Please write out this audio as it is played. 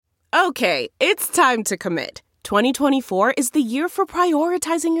Okay, it's time to commit. 2024 is the year for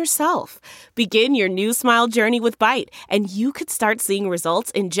prioritizing yourself. Begin your new smile journey with Byte, and you could start seeing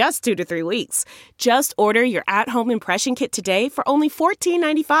results in just 2 to 3 weeks. Just order your at-home impression kit today for only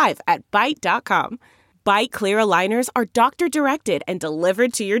 $14.95 at Byte.com. Byte Clear aligners are doctor-directed and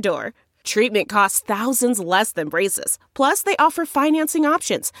delivered to your door. Treatment costs thousands less than braces. Plus, they offer financing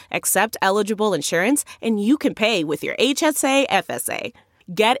options, accept eligible insurance, and you can pay with your HSA FSA.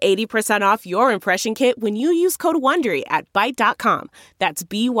 Get 80% off your impression kit when you use code WONDERY at Byte.com. That's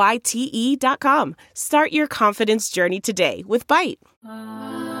BYTE.com. Start your confidence journey today with Byte.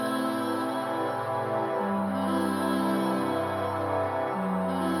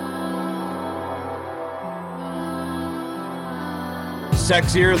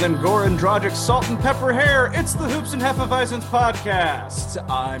 Sexier than Goran Dragic's salt and pepper hair, it's the Hoops and Hefeweizens podcast.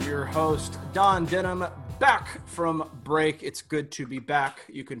 I'm your host, Don Denham, back from break. It's good to be back.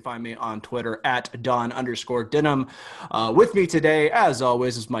 You can find me on Twitter at Don_Denham. With me today, as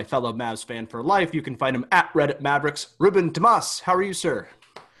always, is my fellow Mavs fan for life. You can find him at Reddit Mavericks. Ruben Tomas, how are you, sir?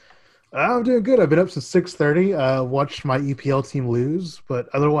 I'm doing good. I've been up since 6:30. Watched my EPL team lose, but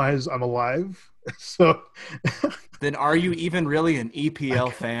otherwise I'm alive. So then are you even really an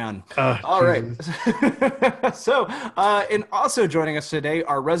EPL fan? All right. So, and also joining us today,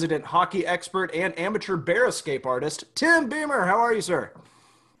 our resident hockey expert and amateur bear escape artist, Tim Beamer. How are you, sir?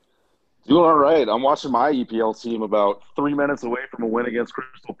 Doing all right. I'm watching my EPL team about 3 minutes away from a win against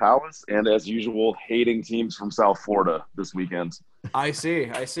Crystal Palace, and as usual, hating teams from South Florida this weekend. I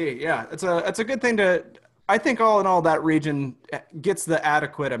see. Yeah, it's a good thing to. I think all in all, that region gets the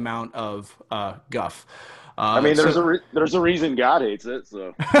adequate amount of guff. There's a reason God hates it.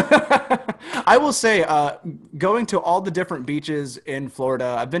 So I will say, going to all the different beaches in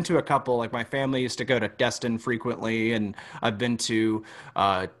Florida, I've been to a couple. Like my family used to go to Destin frequently, and I've been to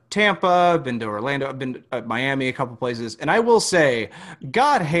Tampa, I've been to Orlando, I've been to Miami, a couple places. And I will say,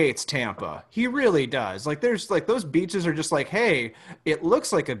 God hates Tampa. He really does. Like there's like those beaches are just like, hey, it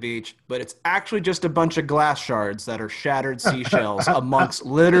looks like a beach, but it's actually just a bunch of glass shards that are shattered seashells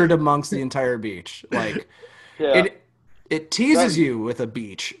littered amongst the entire beach. Like. yeah. It teases you with a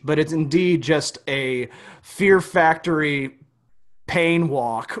beach, but it's indeed just a Fear Factory pain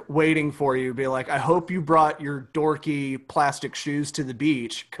walk waiting for you. Be like, I hope you brought your dorky plastic shoes to the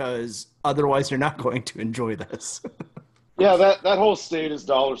beach, because otherwise you're not going to enjoy this. Yeah, that whole state is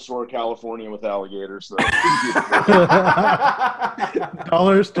Dollar Store California with alligators. So.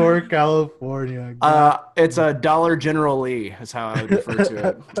 Dollar Store California. It's a Dollar General Lee is how I would refer to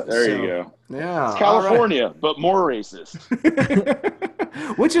it. There you go. Yeah, it's California, right. But more racist.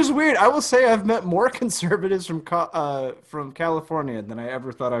 Which is weird. I will say I've met more conservatives from California than I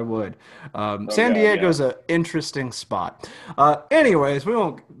ever thought I would. San Diego's an interesting spot. Anyways, we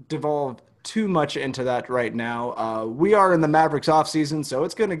won't devolve too much into that right now. We are in the Mavericks off season, so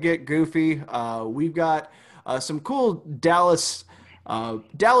it's going to get goofy. We've got some cool Dallas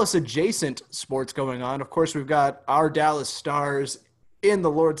adjacent sports going on. Of course, we've got our Dallas Stars in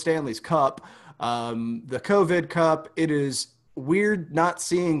the Lord Stanley's Cup, the COVID Cup. It is weird not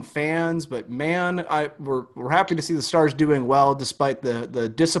seeing fans, but man, we're happy to see the Stars doing well despite the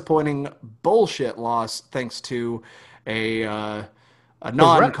disappointing bullshit loss thanks to a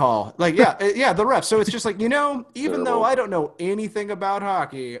non-call. Like, the ref. So it's just like, even though I don't know anything about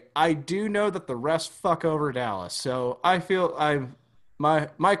hockey, I do know that the refs fuck over Dallas. So I feel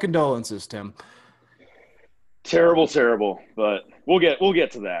my condolences, Tim. Terrible, but we'll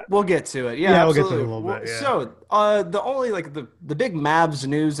get to that. We'll get to it. Yeah, we'll get to it a little bit. Yeah. So the only the big Mavs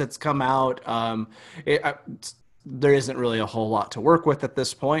news that's come out, there isn't really a whole lot to work with at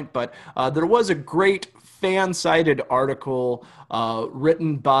this point, but there was a great fan-cited article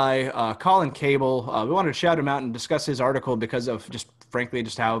written by Colin Cable. We wanted to shout him out and discuss his article because of just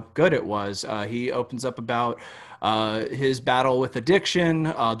how good it was. He opens up about his battle with addiction,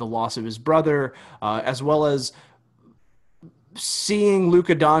 the loss of his brother, as well as seeing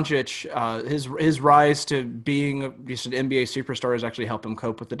Luka Doncic, his rise to being just an NBA superstar has actually helped him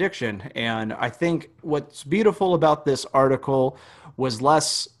cope with addiction. And I think what's beautiful about this article was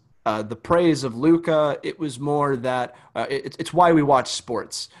less the praise of Luka. It was more that it's why we watch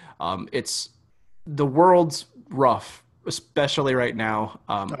sports. It's the world's rough, especially right now.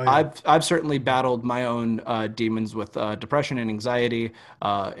 I've certainly battled my own demons with depression and anxiety,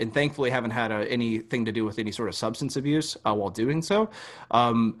 and thankfully haven't had anything to do with any sort of substance abuse while doing so.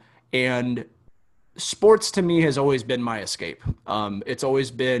 And sports to me has always been my escape. It's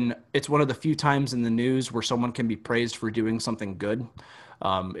one of the few times in the news where someone can be praised for doing something good.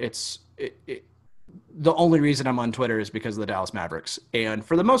 the only reason I'm on Twitter is because of the Dallas Mavericks. And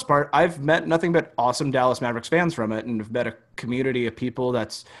for the most part, I've met nothing but awesome Dallas Mavericks fans from it, and have met a community of people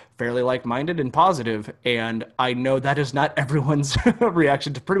that's fairly like-minded and positive. And I know that is not everyone's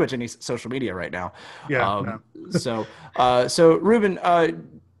reaction to pretty much any social media right now. Yeah. So Ruben,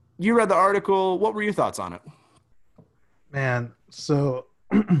 you read the article. What were your thoughts on it? Man, so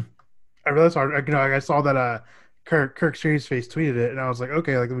I read this article. I saw that Kirk Series Face tweeted it, and I was like,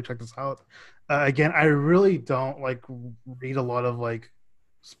 okay, like let me check this out. Again, I really don't like read a lot of like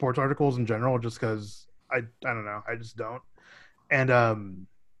sports articles in general, just because I don't know, I just don't. And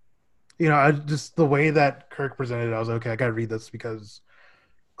I just the way that Kirk presented it, I was like, okay, I gotta read this because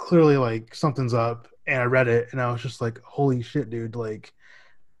clearly like something's up. And I read it, and I was just like, holy shit, dude! Like,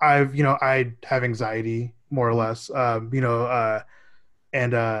 I have anxiety more or less, I've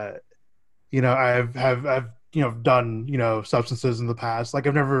done substances in the past. Like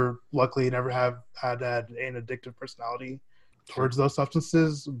luckily never have had an addictive personality towards those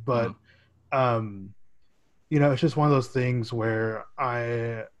substances, but it's just one of those things where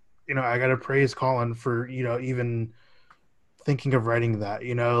I gotta praise Colin for even thinking of writing that.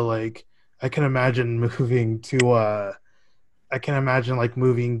 Like I can imagine moving to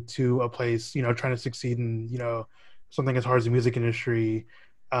moving to a place, trying to succeed in something as hard as the music industry,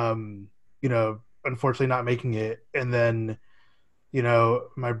 unfortunately not making it, and then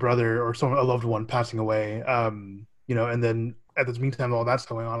my brother or a loved one passing away, and then at this meantime all that's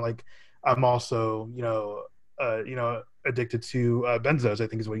going on, like I'm also addicted to benzos, I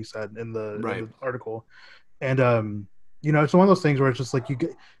think is what he said in the article. And it's one of those things where it's just like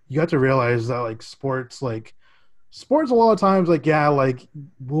you have to realize that like sports a lot of times, like, yeah, like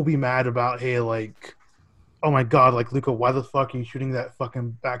we'll be mad about, hey, like, oh my god, like Luka, why the fuck are you shooting that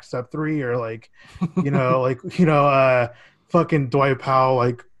fucking backstep three? Or like, fucking Dwight Powell,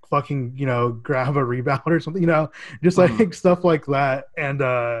 like fucking, grab a rebound or something, just like stuff like that. And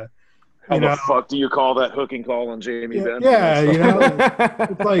how the fuck do you call that hooking call on Jamie Benn? Yeah,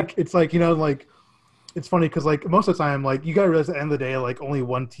 it's like it's funny because like most of the time, like you gotta realize at the end of the day, like only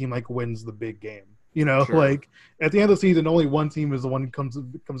one team like wins the big game. Sure. Like at the end of the season, only one team is the one who comes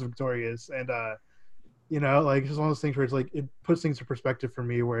victorious. And like it's just one of those things where it's like it puts things in perspective for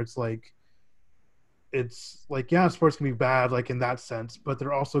me, where it's like yeah, sports can be bad like in that sense, but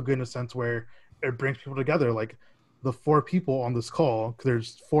they're also good in a sense where it brings people together. Like the 4 people on this call, because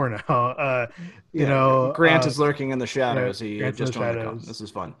there's 4 now. Grant is lurking in the shadows. He just joined the call. This is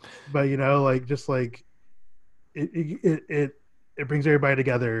fun. But like just like it brings everybody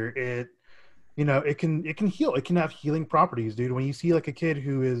together. It it can heal. It can have healing properties, dude. When you see like a kid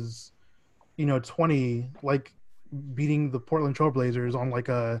who is 20, like beating the Portland Trailblazers on like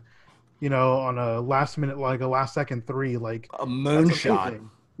a on a last minute, like a last second 3, like a moonshot.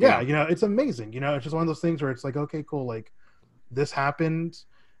 Yeah, it's amazing. It's just one of those things where it's like, okay, cool, like this happened,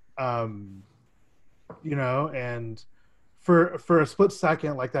 and for a split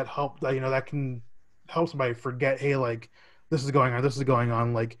second, like that helped, that can help somebody forget, hey, like this is going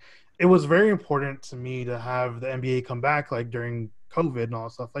on. Like it was very important to me to have the NBA come back, like during COVID and all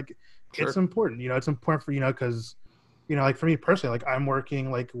that stuff. Like sure. It's important, it's important for, because, like for me personally, like I'm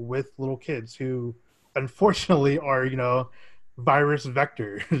working like with little kids who unfortunately are, virus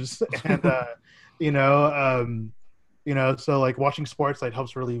vectors. And so like watching sports like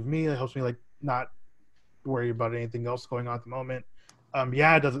helps relieve me. It helps me like not worry about anything else going on at the moment.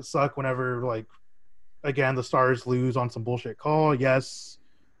 Does it suck whenever like again the Stars lose on some bullshit call? Yes,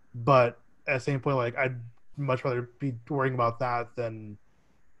 but at the same point, like I'd much rather be worrying about that than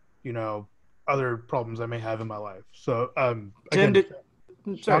other problems I may have in my life. So again,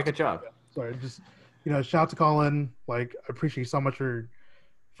 sorry, good job. Sorry, just shout out to Colin. Like, I appreciate you so much for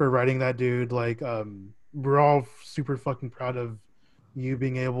writing that, dude. Like, we're all super fucking proud of you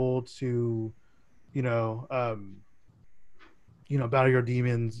being able to, battle your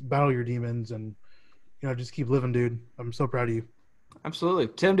demons, and just keep living, dude. I'm so proud of you. Absolutely,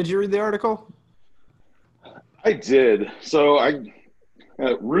 Tim. Did you read the article? I did. So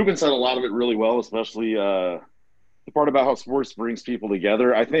Ruben said a lot of it really well, especially the part about how sports brings people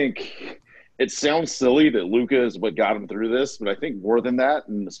together. I think it sounds silly that Luka is what got him through this, but I think more than that,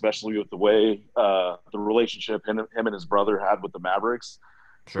 and especially with the way the relationship him and his brother had with the Mavericks,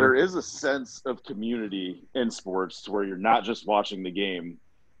 sure. There is a sense of community in sports to where you're not just watching the game.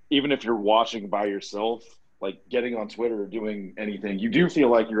 Even if you're watching by yourself, like getting on Twitter or doing anything, you do feel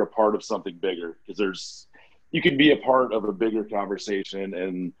like you're a part of something bigger, because you can be a part of a bigger conversation,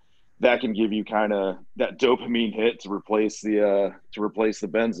 and that can give you kind of that dopamine hit to replace the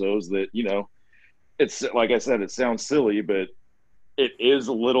benzos that, it's like I said, it sounds silly, but it is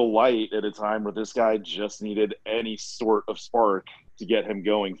a little light at a time where this guy just needed any sort of spark to get him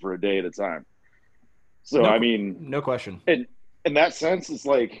going for a day at a time. So, I mean, no question. And in that sense, it's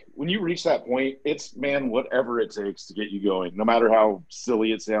like when you reach that point, it's, man, whatever it takes to get you going, no matter how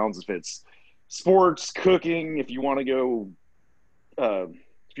silly it sounds. If it's sports, cooking, if you want to go,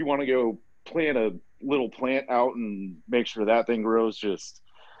 plant a little plant out and make sure that thing grows. Just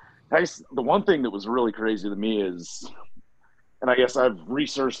the one thing that was really crazy to me is, and I guess I've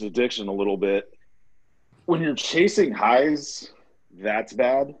researched addiction a little bit. When you're chasing highs, that's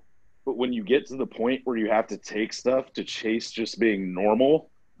bad. But when you get to the point where you have to take stuff to chase just being normal,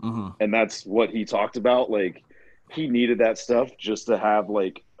 and that's what he talked about, like he needed that stuff just to have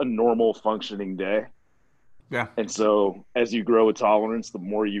like a normal functioning day. Yeah. And so as you grow a tolerance, the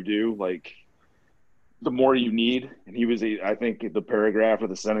more you do, like the more you need. And I think the paragraph or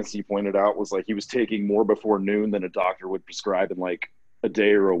the sentence he pointed out was like he was taking more before noon than a doctor would prescribe in like a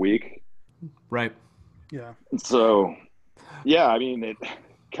day or a week. Right. Yeah. And so, yeah, I mean, it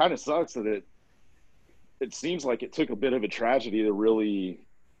kind of sucks that it seems like it took a bit of a tragedy to really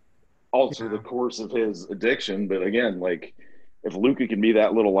alter the course of his addiction. But again, like if Luka can be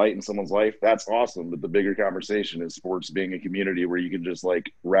that little light in someone's life, that's awesome. But the bigger conversation is sports being a community where you can just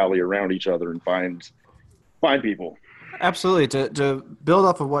like rally around each other and find people. Absolutely. To build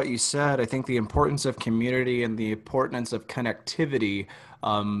off of what you said, I think the importance of community and the importance of connectivity,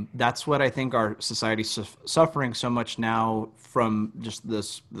 that's what I think our society's suffering so much now from just the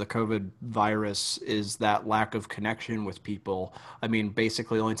COVID virus, is that lack of connection with people. I mean,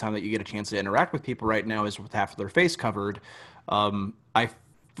 basically the only time that you get a chance to interact with people right now is with half of their face covered. I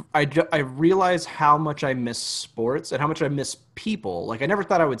realize how much I miss sports and how much I miss people. Like I never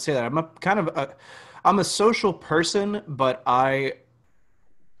thought I would say that. I'm a social person, but I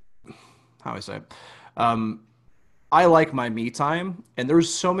like my me time. And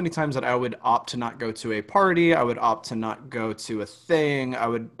there's so many times that I would opt to not go to a party. I would opt to not go to a thing. I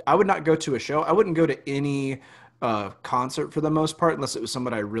would not go to a show. I wouldn't go to any concert for the most part, unless it was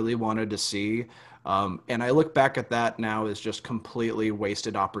someone I really wanted to see. And I look back at that now as just completely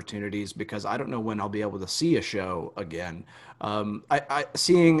wasted opportunities, because I don't know when I'll be able to see a show again.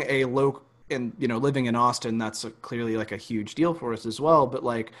 Seeing a local, and living in Austin, that's clearly like a huge deal for us as well. But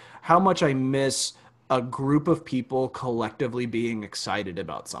like how much I miss a group of people collectively being excited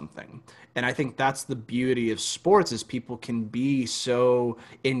about something. And I think that's the beauty of sports, is people can be so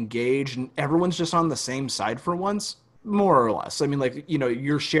engaged and everyone's just on the same side for once, more or less. I mean, like,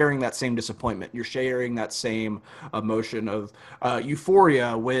 you're sharing that same disappointment. You're sharing that same emotion of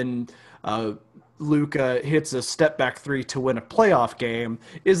euphoria when Luka hits a step back three to win a playoff game,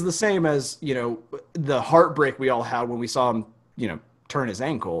 is the same as, the heartbreak we all had when we saw him, turn his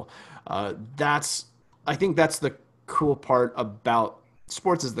ankle. I think that's the cool part about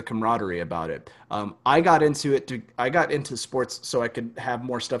sports, is the camaraderie about it. I got into sports so I could have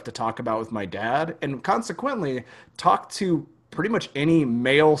more stuff to talk about with my dad, and consequently talk to pretty much any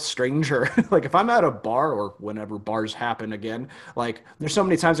male stranger. Like if I'm at a bar, or whenever bars happen again, like there's so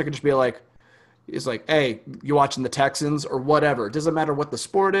many times I could just be like, it's like, hey, you watching the Texans or whatever. It doesn't matter what the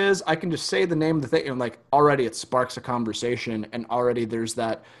sport is. I can just say the name of the thing, and like already it sparks a conversation, and already there's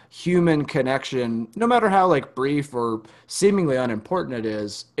that human connection. No matter how like brief or seemingly unimportant it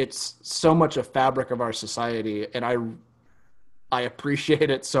is, it's so much a fabric of our society, and I appreciate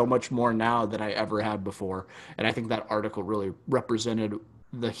it so much more now than I ever had before. And I think that article really represented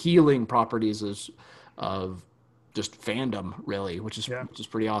the healing properties of just fandom, really, which is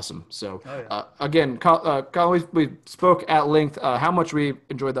pretty awesome. So again, Colin, we spoke at length how much we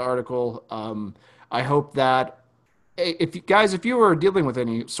enjoyed the article. I hope that if you are dealing with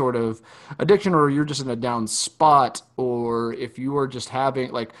any sort of addiction, or you're just in a down spot, or if you are just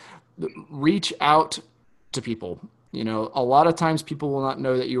having reach out to people. A lot of times people will not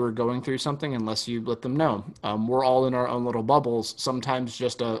know that you are going through something unless you let them know. We're all in our own little bubbles. Sometimes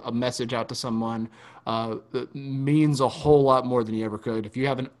just a message out to someone that means a whole lot more than you ever could. If you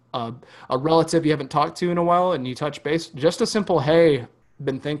have a relative you haven't talked to in a while and you touch base, just a simple, hey,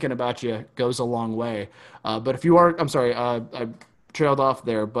 been thinking about you, goes a long way. But if you are, I'm sorry, I trailed off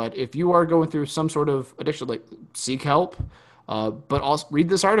there, but if you are going through some sort of addiction, seek help. But also read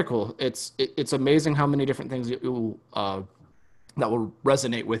this article. It's amazing how many different things that will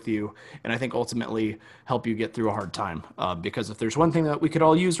resonate with you, and I think ultimately help you get through a hard time. Because if there's one thing that we could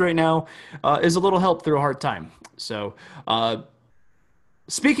all use right now, is a little help through a hard time. So,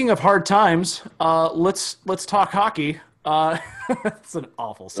 speaking of hard times, let's talk hockey. It's an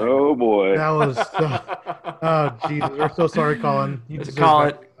awful segment. Oh boy, that was. Oh Jesus, we're so sorry, Colin.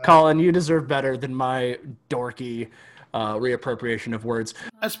 Colin, you deserve better than my dorky reappropriation of words.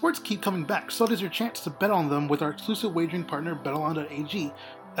 As sports keep coming back, so does your chance to bet on them with our exclusive wagering partner, BetOnline.ag.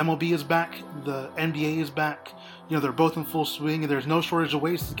 MLB is back, the NBA is back, they're both in full swing, and there's no shortage of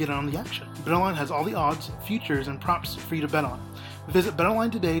ways to get on the action. BetOnline has all the odds, futures, and props for you to bet on. Visit BetOnline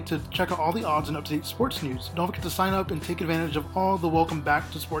today to check out all the odds and up-to-date sports news. Don't forget to sign up and take advantage of all the welcome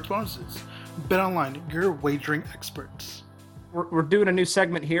back to sports bonuses. BetOnline, your wagering experts. We're doing a new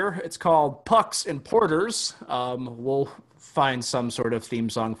segment here. It's called Pucks and Porters. We'll find some sort of theme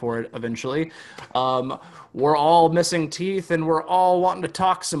song for it eventually. We're all missing teeth and we're all wanting to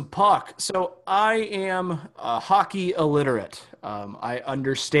talk some puck. So I am hockey illiterate. I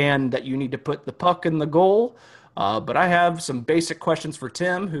understand that you need to put the puck in the goal, but I have some basic questions for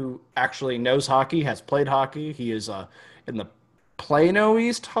Tim, who actually knows hockey, has played hockey. He is in the Plano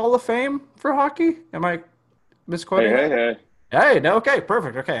East Hall of Fame for hockey. Am I misquoting? Hey. Hey, no, okay,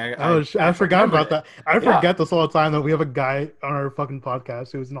 perfect. Okay. I forgot about that. I forget this all the time that we have a guy on our fucking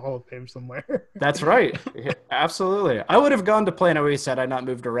podcast who's in the Hall of Fame somewhere. That's right. Absolutely. I would have gone to Plano East had I not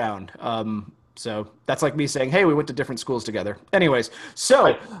moved around. So that's like me saying, hey, we went to different schools together. Anyways,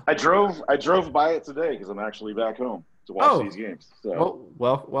 so I drove by it today because I'm actually back home to watch these games. So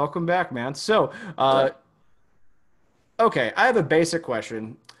well, welcome back, man. So okay, I have a basic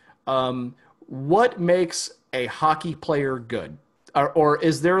question. What makes a hockey player good, or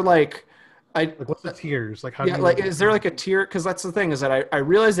is there like what's the tiers? Like how? Yeah, is there like a tier? Because that's the thing is that I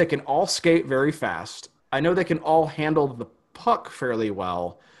realize they can all skate very fast. I know they can all handle the puck fairly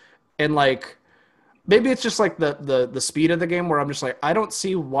well, and like maybe it's just like the speed of the game where I'm just like I don't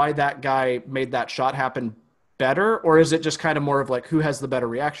see why that guy made that shot happen better, or is it just kind of more of like who has the better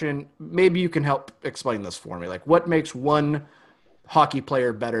reaction? Maybe you can help explain this for me. Like what makes one hockey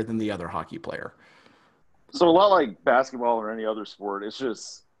player better than the other hockey player? So a lot like basketball or any other sport, it's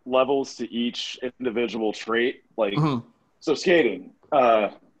just levels to each individual trait. Like, So skating,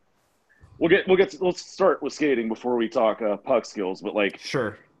 let's start with skating before we talk puck skills. But like,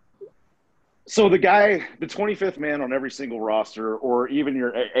 sure. So the 25th man on every single roster, or even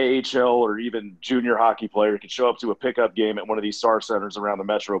your AHL or even junior hockey player, can show up to a pickup game at one of these star centers around the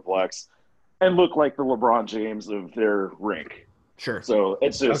Metroplex and look like the LeBron James of their rink. Sure. So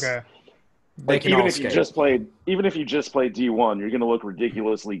it's just. Okay. Like even if you just played D1, you're going to look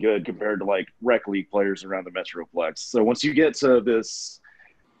ridiculously good compared to like rec league players around the Metroplex. So once you get to this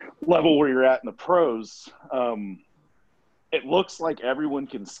level where you're at in the pros, it looks like everyone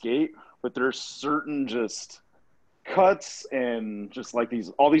can skate, but there's certain just cuts and just like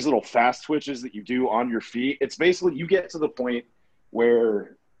all these little fast twitches that you do on your feet. It's basically you get to the point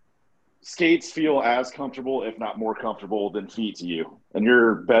where skates feel as comfortable, if not more comfortable, than feet to you. And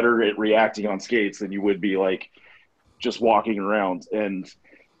you're better at reacting on skates than you would be like just walking around. And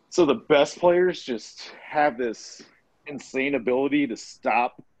so the best players just have this insane ability to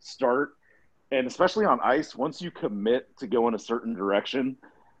stop, start, and especially on ice, once you commit to go in a certain direction,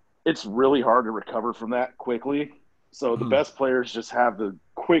 it's really hard to recover from that quickly. So the best players just have the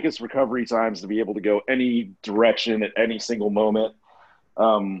quickest recovery times to be able to go any direction at any single moment.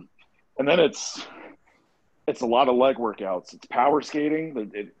 And then it's a lot of leg workouts. It's power skating.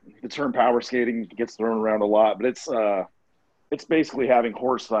 The term power skating gets thrown around a lot, but it's basically having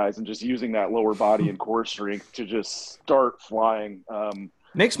horse thighs and just using that lower body and core strength to just start flying.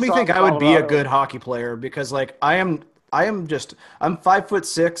 Makes me think I would be a good hockey player because like I'm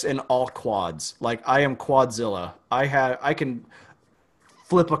 5'6" and all quads. Like I am quadzilla. I can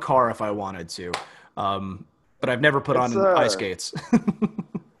flip a car if I wanted to. But I've never put on ice skates.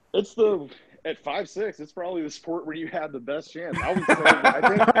 At 5'6", it's probably the sport where you had the best chance. I would say,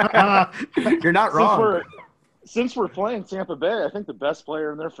 I think you're not wrong. Since we're playing Tampa Bay, I think the best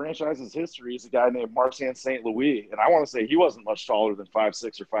player in their franchise's history is a guy named Martin St. Louis, and I want to say he wasn't much taller than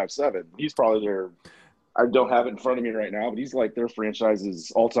 5'6" or 5'7". He's probably I don't have it in front of me right now, but he's like their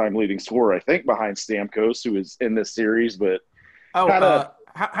franchise's all-time leading scorer, I think, behind Stamkos, who is in this series, but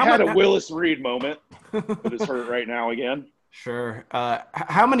had a Willis Reed moment that is hurt right now again. Sure.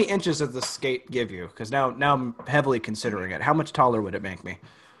 How many inches does the skate give you? Because now I'm heavily considering it. How much taller would it make me?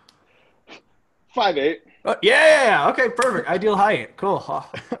 5'8". Yeah. Okay. Perfect. Ideal height. Cool.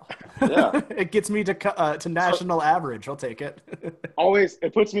 Yeah. It gets me to national average. I'll take it. Always.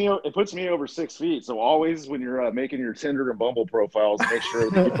 It puts me over 6 feet. So always when you're making your Tinder and Bumble profiles, make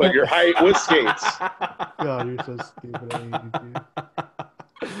sure that you put your height with skates. God, you're so stupid. I hate you, dude.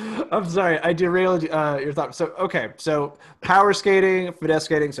 I'm sorry, I derailed your thought. So, okay, so power skating, finesse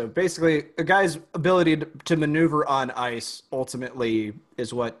skating. So basically, a guy's ability to maneuver on ice ultimately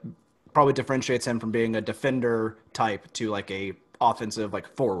is what probably differentiates him from being a defender type to like a offensive, like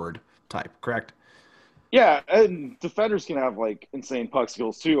forward type, correct? Yeah, and defenders can have like insane puck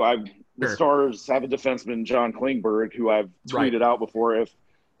skills too. The Sure. Stars have a defenseman, John Klingberg, who I've tweeted Right. out before. If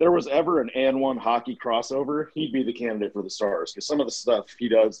there was ever an and one hockey crossover, he'd be the candidate for the Stars because some of the stuff he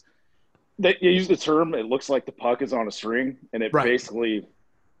does, they use the term, it looks like the puck is on a string, and it Right.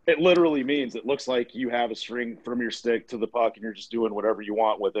 it literally means it looks like you have a string from your stick to the puck and you're just doing whatever you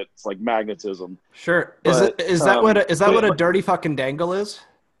want with it. It's like magnetism. Sure. But, Is that what a but- dirty fucking dangle is?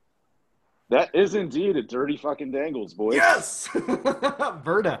 That is indeed a dirty fucking dangles, boys. Yes.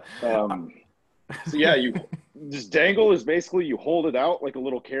 Verda. So yeah, you just dangle is basically you hold it out like a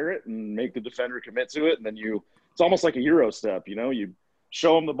little carrot and make the defender commit to it, and then it's almost like a Euro step, you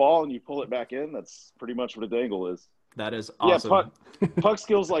show them the ball and you pull it back in. That's pretty much what a dangle is. That is awesome. Yeah, puck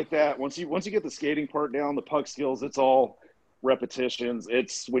skills like that. Once you get the skating part down, the puck skills, it's all repetitions.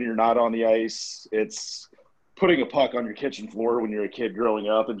 It's when you're not on the ice. It's putting a puck on your kitchen floor when you're a kid growing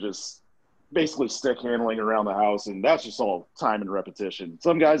up and just basically stick handling around the house, and that's just all time and repetition.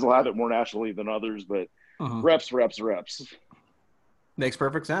 Some guys will have it more naturally than others, but reps. Makes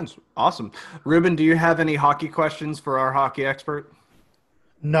perfect sense. Awesome. Ruben, do you have any hockey questions for our hockey expert?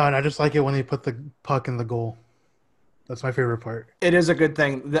 No, and I just like it when they put the puck in the goal. That's my favorite part. It is a good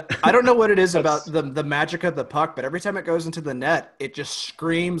thing. I don't know what it is about the magic of the puck, but every time it goes into the net, it just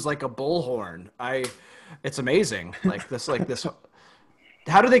screams like a bullhorn. It's amazing. Like this.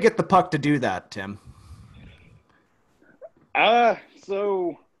 How do they get the puck to do that, Tim?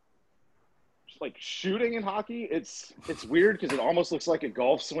 So like shooting in hockey, it's weird because it almost looks like a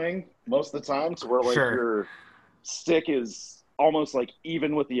golf swing most of the time, to where like your stick is almost like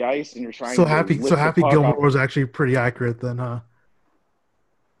even with the ice, and you're trying. So Happy Gilmore was actually pretty accurate then, huh?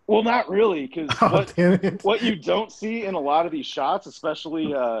 Well, not really, because damn it. what you don't see in a lot of these shots,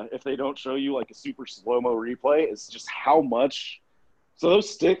 especially if they don't show you like a super slow-mo replay, is just how much. So those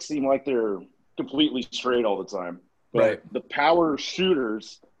sticks seem like they're completely straight all the time. But Right. the power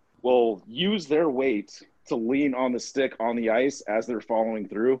shooters will use their weight to lean on the stick on the ice as they're following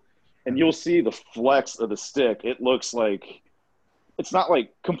through. And you'll see the flex of the stick. It looks like – it's not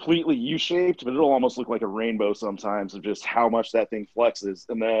like completely U-shaped, but it'll almost look like a rainbow sometimes of just how much that thing flexes.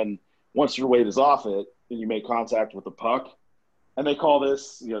 And then once your weight is off it, then you make contact with the puck. And they call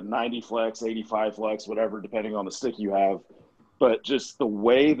this 90 flex, 85 flex, whatever, depending on the stick you have. But just the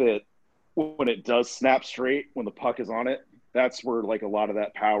way that when it does snap straight, when the puck is on it, that's where like a lot of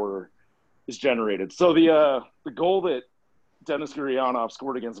that power is generated. So the goal that Dennis Gurianov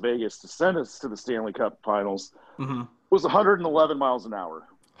scored against Vegas to send us to the Stanley Cup Finals was 111 miles an hour.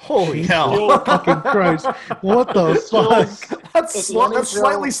 Holy hell! Fucking Christ! What the fuck? That's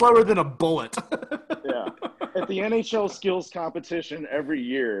slightly slower than a bullet. Yeah, at the NHL skills competition every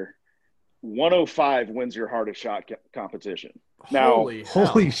year, 105 wins your hardest shot competition. Now,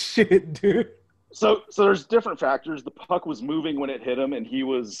 Holy shit, dude. So there's different factors. The puck was moving when it hit him, and he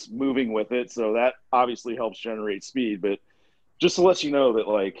was moving with it, so that obviously helps generate speed. But just to let you know that,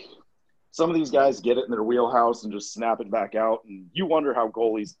 like, some of these guys get it in their wheelhouse and just snap it back out, and you wonder how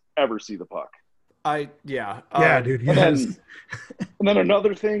goalies ever see the puck. Yeah, dude. And then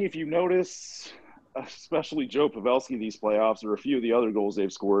another thing, if you notice, especially Joe Pavelski these playoffs, or a few of the other goals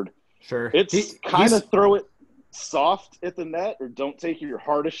they've scored, it's kind of throw it soft at the net, or don't take your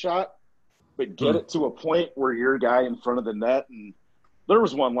hardest shot, but get it to a point where you're a guy in front of the net. And there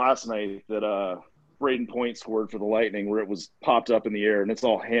was one last night that Braden Point scored for the Lightning where it was popped up in the air, and it's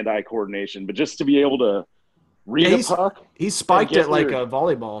all hand-eye coordination. But just to be able to read a puck. He spiked it like a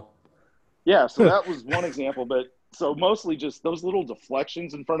volleyball. Yeah, so that was one example. But so mostly just those little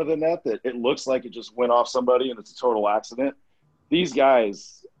deflections in front of the net that it looks like it just went off somebody and it's a total accident. These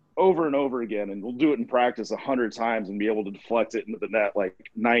guys – over and over again, and we'll do it in practice 100 times and be able to deflect it into the net like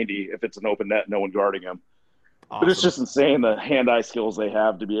 90 if it's an open net, no one guarding them. Awesome. But it's just insane the hand-eye skills they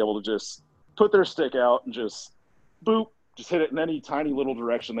have to be able to just put their stick out and just boop, just hit it in any tiny little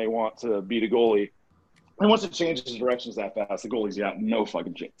direction they want to beat a goalie. And once it changes directions that fast, the goalie's got no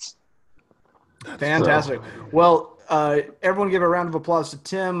fucking chance. Fantastic. Well, everyone give a round of applause to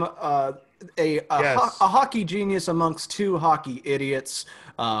Tim, a hockey genius amongst two hockey idiots.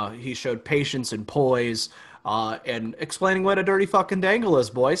 He showed patience and poise and explaining what a dirty fucking dangle is,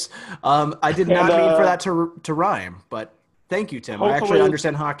 boys. I did not mean for that to rhyme, but thank you, Tim. I actually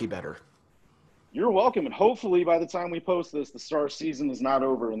understand hockey better. You're welcome, and hopefully by the time we post this, the Stars season is not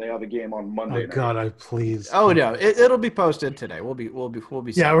over and they have a game on Monday. Oh God, please. Oh no, it'll be posted today. We'll be.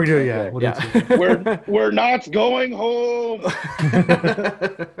 Yeah, we're doing. Yeah, we'll do we're not going home.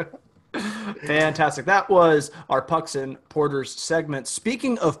 Fantastic. Fantastic. That was our Pucks and Porters segment.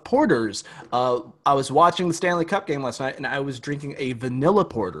 Speaking of porters, I was watching the Stanley Cup game last night, and I was drinking a vanilla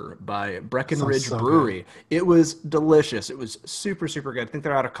porter by Breckenridge Brewery. Good. It was delicious. It was super, super good. I think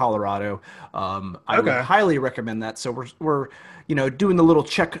they're out of Colorado. I would highly recommend that. So we're doing the little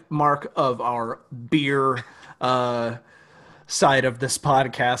check mark of our beer side of this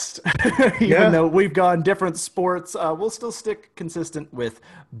podcast. Even though we've gone different sports, we'll still stick consistent with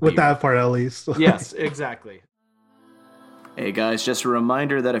that part at least. Yes, exactly. Hey guys, just a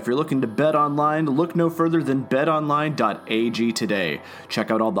reminder that if you're looking to bet online, look no further than betonline.ag today.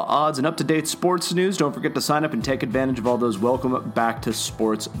 Check out all the odds and up-to-date sports news. Don't forget to sign up and take advantage of all those welcome back to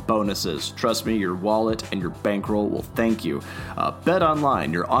sports bonuses. Trust me, your wallet and your bankroll will thank you.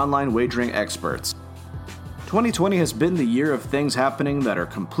 BetOnline, your online wagering experts. 2020 has been the year of things happening that are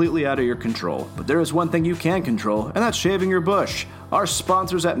completely out of your control, but there is one thing you can control, and that's shaving your bush. Our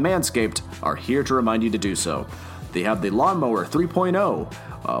sponsors at Manscaped are here to remind you to do so. They have the Lawnmower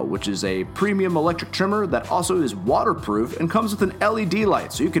 3.0, which is a premium electric trimmer that also is waterproof and comes with an LED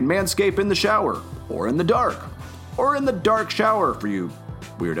light, so you can manscape in the shower, or in the dark shower for you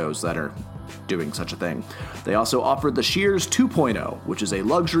weirdos that are doing such a thing. They also offer the Shears 2.0, which is a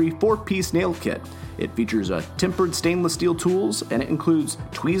luxury 4-piece nail kit. It features tempered stainless steel tools, and it includes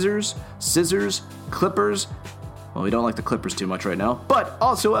tweezers, scissors, clippers. Well, we don't like the clippers too much right now, but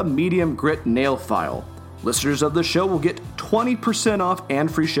also a medium grit nail file. Listeners of the show will get 20% off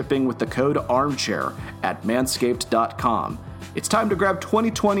and free shipping with the code ARMCHAIR at manscaped.com. It's time to grab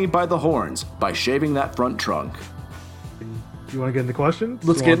 2020 by the horns by shaving that front trunk. You want to get into questions?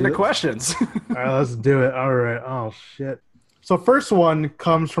 Let's get into questions. All right, let's do it. All right. Oh, shit. So first one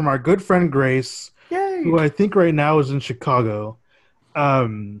comes from our good friend Grace, who I think right now is in Chicago,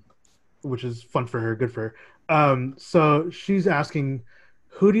 which is fun for her. Good for her. So she's asking,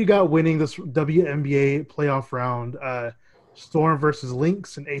 who do you got winning this WNBA playoff round? Storm versus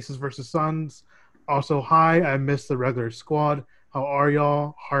Lynx and Aces versus Suns. Also, hi, I missed the regular squad. How are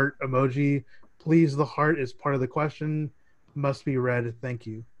y'all? Heart emoji. Please, the heart is part of the question. Must be read. Thank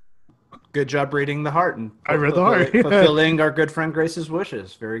you. Good job reading the heart. And I read the heart. Fulfilling our good friend Grace's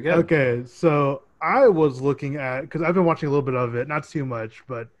wishes. Very good. Okay, so I was looking at, because I've been watching a little bit of it, not too much,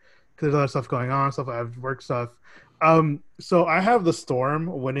 but because there's other stuff going on, stuff I have work stuff. So I have the Storm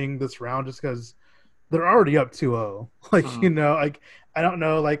winning this round just because they're already up 2-0. I don't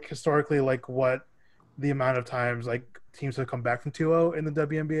know, historically, what the amount of times, teams have come back from 2-0 in the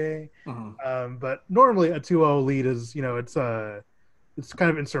WNBA. But normally a 2-0 lead is, it's kind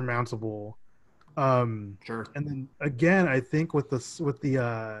of insurmountable. Sure. And then again, I think with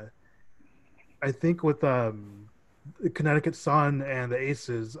the Connecticut Sun and the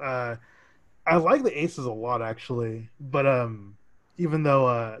Aces, I like the Aces a lot actually, but even though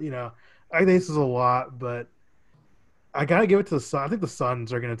I like the Aces a lot, but I gotta give it to the Sun. I think the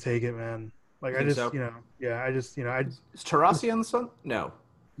Suns are gonna take it, man. Is Taurasi on the Sun? No,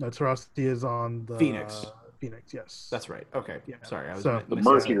 Taurasi is on the Phoenix. Phoenix, yes. That's right. Okay. Yeah. Sorry, I was the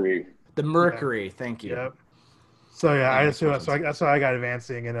Mercury. The Mercury. Yeah. Thank you. Yep. So that's why I got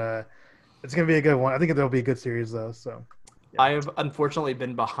advancing, and it's gonna be a good one. I think there'll be a good series though. So. Yeah. I have unfortunately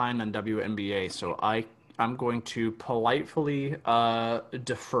been behind on WNBA, so I'm going to politely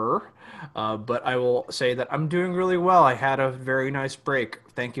defer, but I will say that I'm doing really well. I had a very nice break.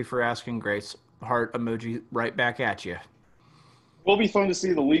 Thank you for asking, Grace. Heart emoji right back at you. Will be fun to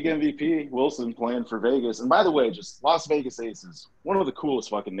see the league MVP Wilson playing for Vegas. And by the way, just Las Vegas Aces, one of the coolest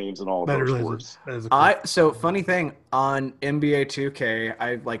fucking names in all of those sports. So funny thing on NBA 2K,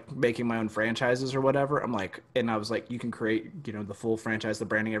 I like making my own franchises or whatever. And I was like, you can create, the full franchise, the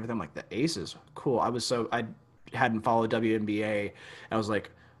branding, everything. I'm like, the Aces, cool. I hadn't followed WNBA, and I was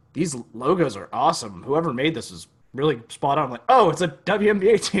like, these logos are awesome. Whoever made this is really spot on. I'm like, oh, it's a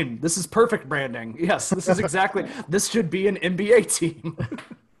WNBA team. This is perfect branding. Yes, this is exactly. This should be an NBA team.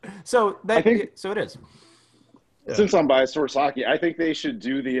 So it is. Since I'm biased towards hockey, I think they should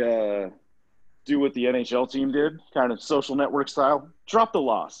do what the NHL team did, kind of social network style. Drop the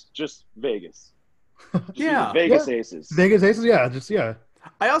loss, just Vegas. Vegas Aces. Vegas Aces, yeah.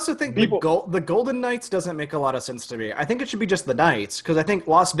 I also think the Golden Knights doesn't make a lot of sense to me. I think it should be just the Knights, because I think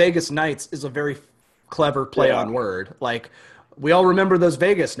Las Vegas Knights is a very clever play on word. We all remember those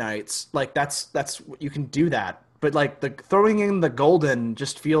Vegas Knights. That's you can do that. But the throwing in the golden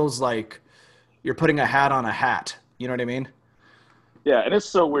just feels like you're putting a hat on a hat. You know what I mean? Yeah, and it's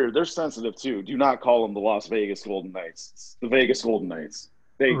so weird. They're sensitive too. Do not call them the Las Vegas Golden Knights. It's the Vegas Golden Knights.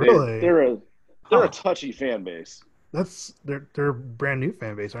 They're a touchy fan base. They're a brand new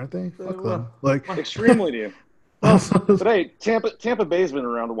fan base, aren't they? Fuck them. Extremely new. But hey, Tampa Bay's been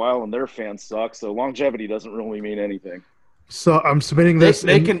around a while, and their fans suck. So longevity doesn't really mean anything. So I'm submitting this.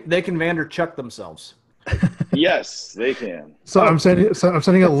 They can Vander Chuck themselves. Yes, they can. So I'm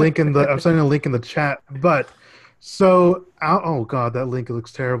sending a link in the chat. But oh god, that link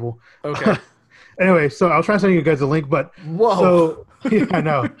looks terrible. Okay. Anyway, so I'll try sending you guys a link. But whoa. So yeah, I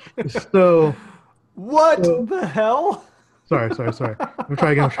know. So what the hell? Sorry. I'm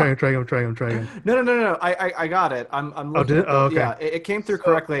trying again. No. I got it. I'm looking. Oh, did it? Oh, okay. Yeah, it came through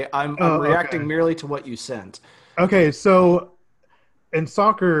correctly. I'm reacting merely to what you sent. Okay, so in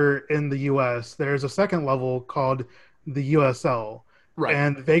soccer in the U.S., there's a second level called the USL, right?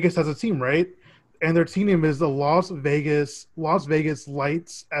 And Vegas has a team, right? And their team name is the Las Vegas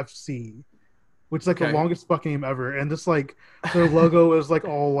Lights FC, which is like the longest fucking name ever. And just like their logo is like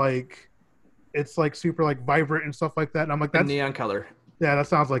all like. It's like super like vibrant and stuff like that, and I'm like, that's neon color. Yeah, that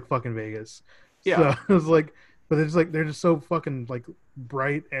sounds like fucking Vegas. Yeah, so it was like, but they're just so fucking like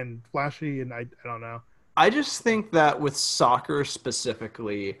bright and flashy, and I don't know. I just think that with soccer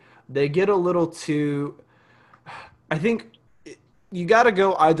specifically, they get a little too. I think you got to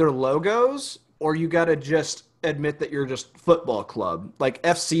go either logos or you got to just admit that you're just football club, like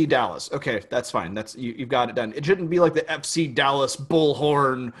FC Dallas. Okay, that's fine. That's you've got it done. It shouldn't be like the FC Dallas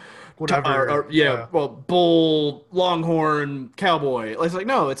Bullhorn. Whatever. Well, Bull, Longhorn, Cowboy. It's like,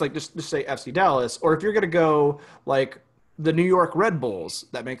 no, it's like just say FC Dallas. Or if you're going to go like the New York Red Bulls,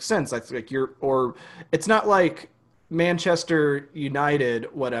 that makes sense. That's like or it's not like Manchester United,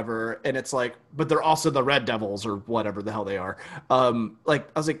 whatever. And it's like, but they're also the Red Devils or whatever the hell they are. Like,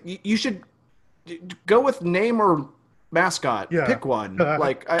 I was like, you should go with name or mascot. Pick one.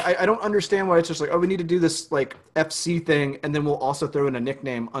 Like I don't understand why it's just like, oh, we need to do this like FC thing and then we'll also throw in a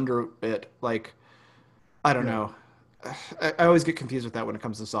nickname under it. Like I don't know. I always get confused with that when it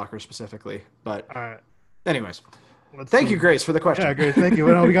comes to soccer specifically. But anyways, thank you, Grace, for the question. Yeah, Grace, thank you.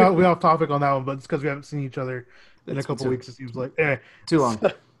 Well, we off topic on that one, but it's because we haven't seen each other in a couple weeks. It seems like too long.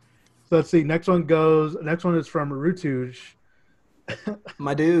 So let's see. Next one is from Rutuj.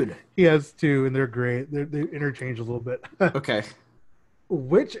 My dude. He has two, and they're great. They interchange a little bit. Okay.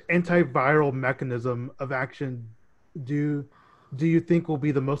 Which antiviral mechanism of action do you think will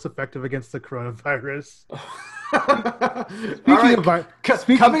be the most effective against the coronavirus?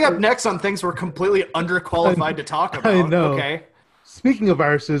 Coming up next on things we're completely underqualified to talk about. I know. Okay. Speaking of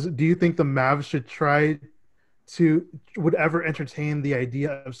viruses, do you think the Mavs would ever entertain the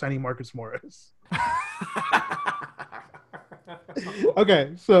idea of signing Marcus Morris?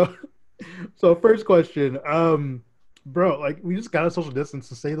 Okay, so first question, bro, like we just got a social distance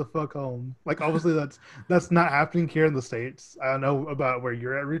to stay the fuck home. Like obviously that's not happening here in the States. I don't know about where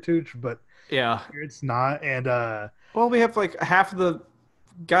you're at, Rutuj, but yeah, it's not. And well, we have like half of the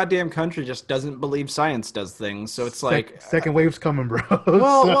goddamn country just doesn't believe science does things, so it's like second wave's coming, bro.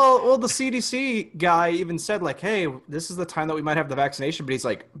 Well, the CDC guy even said like, hey, this is the time that we might have the vaccination,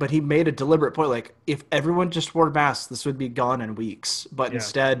 but he made a deliberate point, like if everyone just wore masks, this would be gone in weeks, but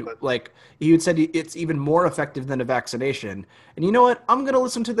instead like he said it's even more effective than a vaccination. And you know what, I'm gonna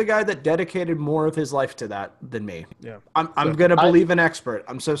listen to the guy that dedicated more of his life to that than me. I'm gonna believe an expert.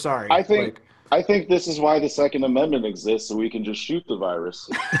 I'm so sorry. I think this is why the Second Amendment exists, so we can just shoot the virus.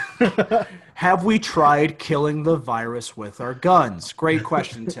 Have we tried killing the virus with our guns? Great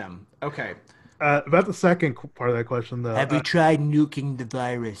question, Tim. Okay. About the second part of that question, though. Have we tried nuking the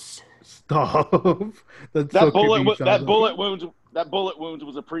virus? Stop. That bullet wound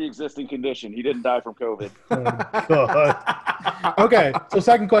was a pre-existing condition. He didn't die from COVID. Oh, God. Okay, so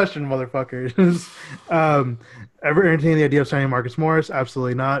second question, motherfuckers. Ever entertain the idea of signing Marcus Morris?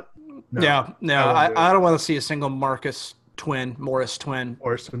 Absolutely not. No, I don't want to see a single Morris twin.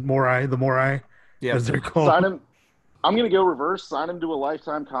 Or Morai, yeah, as they're called. Sign him. I'm going to go reverse. Sign him to a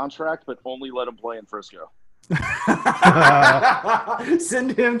lifetime contract, but only let him play in Frisco.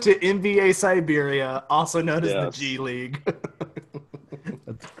 Send him to NBA Siberia, also known as the G League.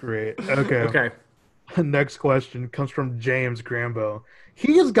 That's great. Okay. Next question comes from James Grambo.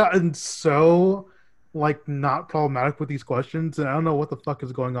 He has gotten so not problematic with these questions, and I don't know what the fuck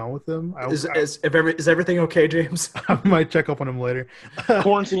is going on with him. Is everything okay, James? I might check up on him later.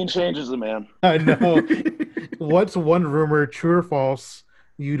 Quarantine changes the man. I know. What's one rumor, true or false,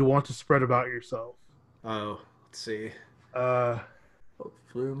 you'd want to spread about yourself? Oh, let's see. I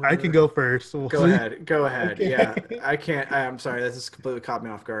can go first. Go ahead. Okay. Yeah, I can't. I'm sorry. This has completely caught me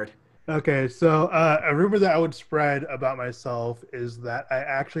off guard. Okay, so a rumor that I would spread about myself is that I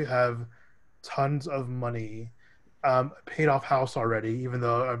actually have tons of money, paid off house already, even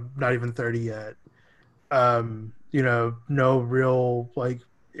though I'm not even 30 yet. No real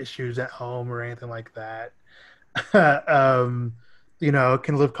issues at home or anything like that. Can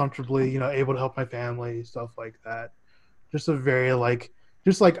live comfortably, able to help my family, stuff like that. Just a very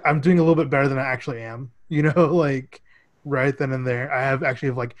just like I'm doing a little bit better than I actually am, like right then and there. I actually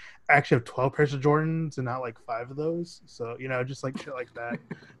have 12 pairs of Jordans and not like 5 of those. So, just like shit like that.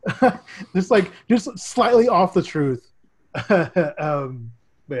 just slightly off the truth. But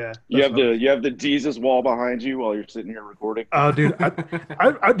yeah, you have the Jesus wall behind you while you're sitting here recording. Oh, dude,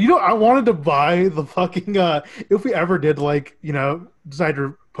 I wanted to buy the fucking if we ever did decide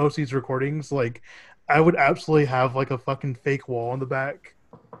to post these recordings, I would absolutely have like a fucking fake wall in the back,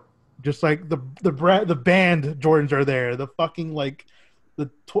 just like the band Jordans are there, the fucking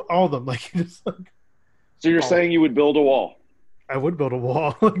all of them, just like. So you're saying you would build a wall? I would build a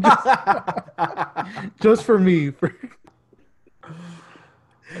wall, just for me.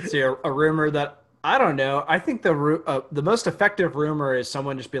 Let's see, a rumor that I don't know. I think the most effective rumor is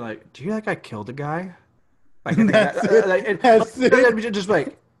someone just being like, "Do you think I killed a guy?" Just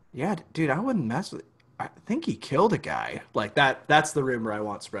like, yeah, dude, I wouldn't mess with it. I think he killed a guy. Like that. That's the rumor I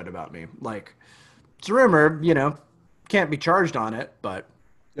want spread about me. Like, it's a rumor, can't be charged on it, but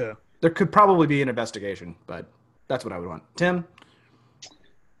yeah, there could probably be an investigation. But that's what I would want. Tim.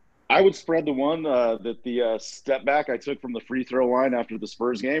 I would spread the one that the step back I took from the free throw line after the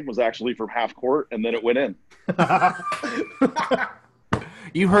Spurs game was actually from half court, and then it went in.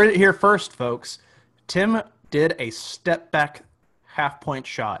 You heard it here first, folks. Tim did a step back half-point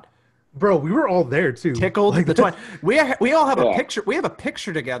shot. Bro, we were all there too. Tickled the twine. We all have a picture. We have a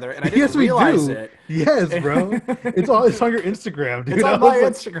picture together, and I didn't realize it. Yes, bro. It's on your Instagram, dude. It's on my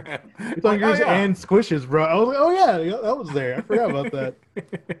Instagram. It's on yours and Squish's, bro. I was like, oh yeah, that was there. I forgot about that.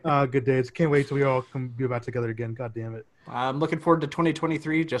 Good days. Can't wait till we all can be back together again. God damn it. I'm looking forward to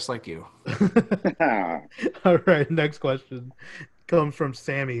 2023, just like you. All right. Next question comes from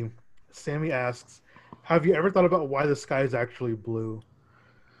Sammy. Sammy asks, "Have you ever thought about why the sky is actually blue?"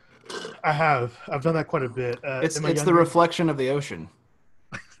 I have. I've done that quite a bit. It's the reflection of the ocean.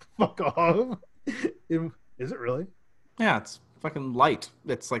 Fuck off. Is it really? Yeah, it's fucking light.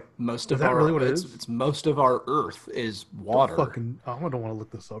 It's like most of our. Really what it is? It's most of our Earth is water. I don't want to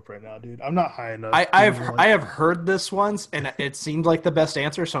look this up right now, dude. I'm not high enough. I have heard this once, and it seemed like the best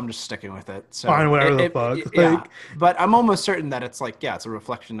answer, so I'm just sticking with it. So fine, whatever the fuck. Yeah, but I'm almost certain that it's it's a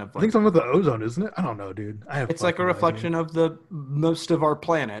reflection of. I think something with the ozone, isn't it? I don't know, dude. It's like a reflection of the most of our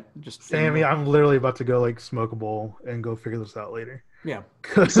planet. Just Sammy, I'm literally about to go smoke a bowl and go figure this out later. Yeah.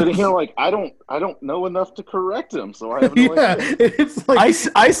 Sitting here I don't know enough to correct him, so I have no idea. It's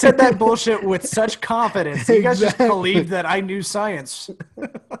I said that bullshit with such confidence. You guys just believed that I knew science.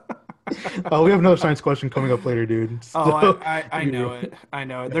 Oh, we have another science question coming up later, dude. I know it. I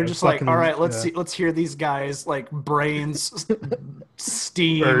know it. They're just all right, let's hear these guys brains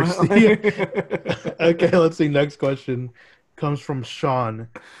steam. Okay, let's see. Next question comes from Sean.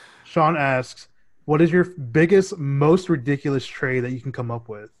 Sean asks, "What is your biggest, most ridiculous trade that you can come up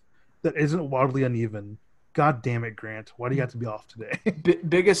with that isn't wildly uneven?" God damn it, Grant. Why do you have to be off today?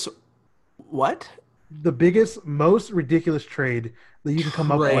 Biggest what? The biggest, most ridiculous trade that you can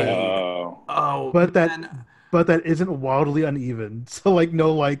come up with. But that isn't wildly uneven. So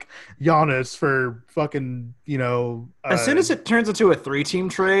no Giannis for fucking, as soon as it turns into a 3-team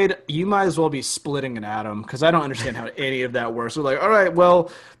trade, you might as well be splitting an atom, because I don't understand how any of that works. So all right, well,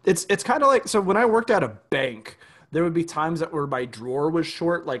 it's kind of so when I worked at a bank, there would be times that where my drawer was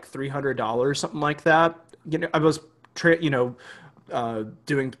short $300, something like that. I was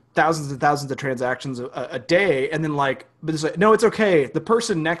doing thousands and thousands of transactions a day, and then but it's no, it's okay. The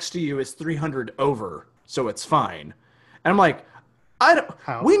person next to you is 300 over, so it's fine. And I'm like,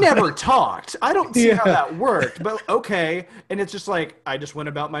 we never talked. I don't see how that worked, but okay. And it's just I just went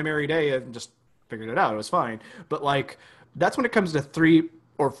about my merry day and just figured it out. It was fine. But that's when it comes to 3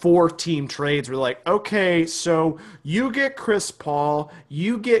 or 4 team trades. We're okay, so you get Chris Paul,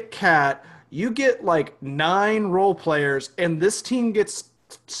 you get Kat, you get 9 role players, and this team gets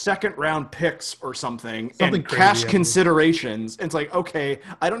second round picks or something and crazy, cash considerations. And it's okay,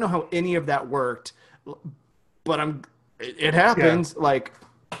 I don't know how any of that worked, but it happens.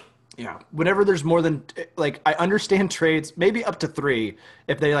 Yeah. Whenever there's more than I understand trades maybe up to 3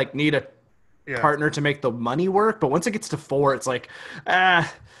 if they need a partner to make the money work, but once it gets to 4, it's I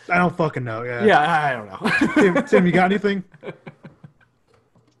don't fucking know. I don't know. Tim, you got anything?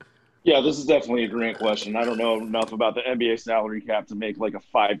 Yeah, this is definitely a Grant question. I don't know enough about the NBA salary cap to make a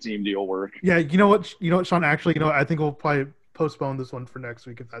 5-team deal work. Yeah, you know what, Sean? Actually, I think we'll probably postpone this one for next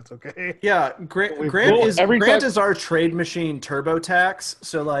week if that's okay. Yeah, Grant is our trade machine TurboTax,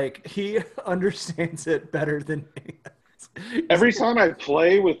 so he understands it better than me. Every time I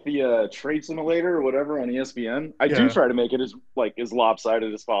play with the trade simulator or whatever on ESPN, I do try to make it as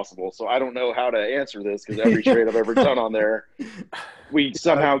lopsided as possible. So I don't know how to answer this because every trade I've ever done on there, we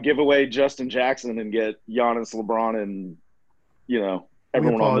somehow give away Justin Jackson and get Giannis, LeBron, and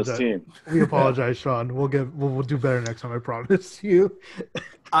everyone on this team. We apologize, Sean. We'll do better next time. I promise you.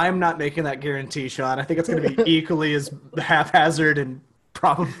 I'm not making that guarantee, Sean. I think it's going to be equally as haphazard and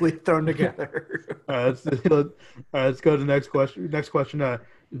probably thrown together. All right, let's go to the next question.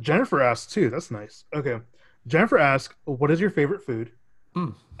 Jennifer asks too. That's nice. Okay, Jennifer asks, "What is your favorite food?"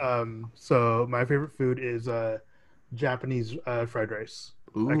 So my favorite food is Japanese fried rice.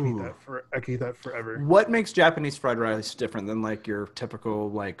 Ooh. I can eat that forever. What makes Japanese fried rice different than like your typical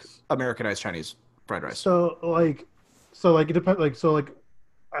like Americanized Chinese fried rice? So it depends.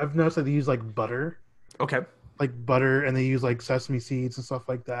 I've noticed that they use like butter. Okay. Like butter, and they use like sesame seeds and stuff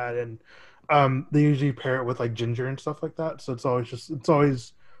like that, and they usually pair it with like ginger and stuff like that. So it's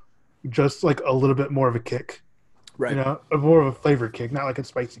always just like a little bit more of a kick, right? More of a flavor kick, not like a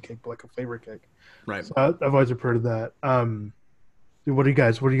spicy kick, but like a flavor kick, right? So I've always heard of that. What are you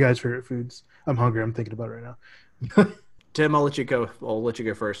guys' favorite foods? I'm hungry. I'm thinking about it right now. Tim, I'll let you go. I'll let you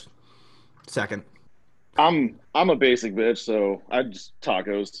go first. Second. I'm a basic bitch, so I just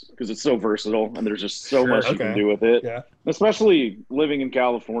tacos because it's so versatile and there's just so much you can do with it. Yeah. Especially living in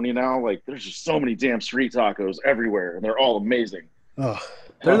California now, like there's just so many damn street tacos everywhere and they're all amazing. Oh,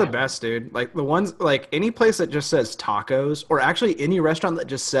 they're the best, dude. Like the ones, like any place that just says tacos, or actually any restaurant that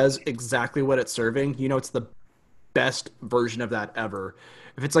just says exactly what it's serving, it's the best version of that ever.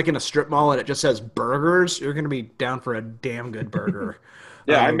 If it's like in a strip mall and it just says burgers, you're gonna be down for a damn good burger.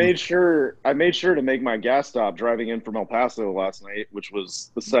 Yeah, I made sure to make my gas stop driving in from El Paso last night, which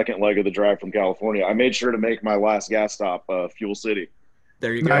was the second leg of the drive from California. I made sure to make my last gas stop Fuel City.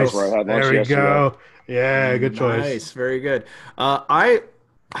 There you go. Nice. Where I had lunch there we yesterday. go. Yeah, good choice. Nice, very good. I'm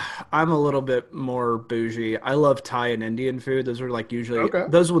a little bit more bougie. I love Thai and Indian food. Those are like usually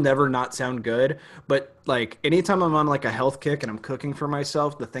those will never not sound good. But like anytime I'm on like a health kick and I'm cooking for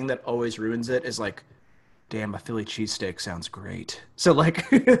myself, the thing that always ruins it is like, damn, a Philly cheesesteak sounds great. So like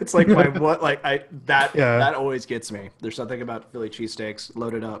it's like that always gets me. There's something about Philly cheesesteaks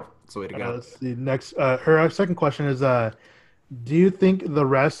loaded up. It's the way to go. Let's see. Next, her second question is, do you think the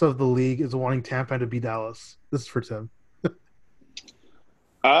rest of the league is wanting Tampa to beat Dallas? This is for Tim.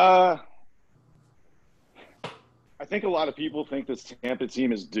 I think a lot of people think this Tampa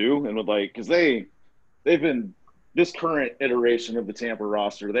team is due and would like because they've been this current iteration of the Tampa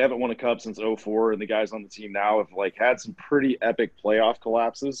roster. They haven't won a cup since 2004, and the guys on the team now have like had some pretty epic playoff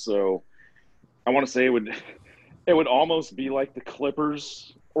collapses. So I want to say it would almost be like the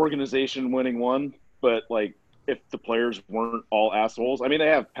Clippers organization winning one, but like if the players weren't all assholes. I mean, they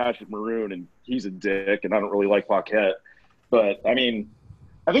have Patrick Maroon, and he's a dick, and I don't really like Paquette. But I mean,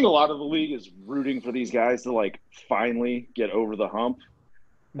 I think a lot of the league is rooting for these guys to like finally get over the hump.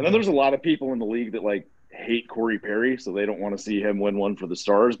 And then there's a lot of people in the league that like hate Corey Perry, so they don't want to see him win one for the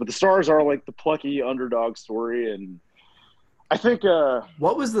Stars. But the Stars are like the plucky underdog story, and I think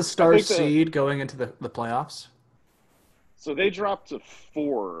what was the Stars seed going into the playoffs? So they dropped to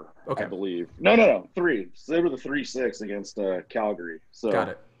 4, I believe. No, 3. So they were the 3-6 against Calgary. So got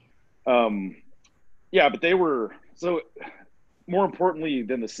it. Yeah, but they were so. More importantly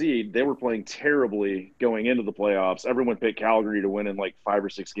than the seed, they were playing terribly going into the playoffs. Everyone picked Calgary to win in like 5 or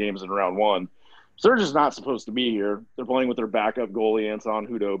 6 games in round 1. So they're just not supposed to be here. They're playing with their backup goalie, Anton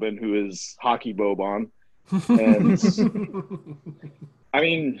Hudobin, who is hockey Boban. And I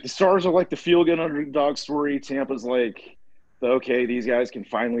mean, the Stars are like the feel-good underdog story. Tampa's like these guys can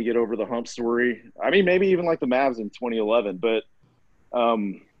finally get over the hump story. I mean, maybe even like the Mavs in 2011. But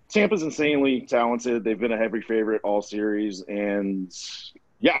Tampa's insanely talented. They've been a heavy favorite all series. And,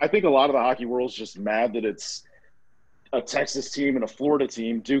 yeah, I think a lot of the hockey world's just mad that it's a Texas team and a Florida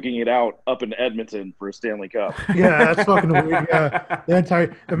team duking it out up in Edmonton for a Stanley Cup. Yeah, that's fucking weird. Yeah,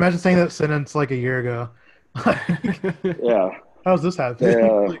 imagine saying that sentence like a year ago. Yeah. How's this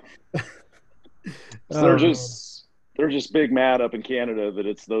happening? Yeah. So they're just big mad up in Canada that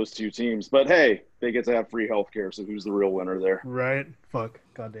it's those two teams. But, hey, they get to have free health care, so who's the real winner there? Right? Fuck.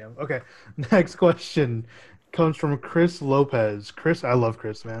 Goddamn. Okay. Next question comes from Chris Lopez. Chris, I love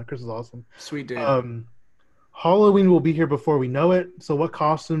Chris, man. Chris is awesome. Sweet dude. Halloween will be here before we know it. So what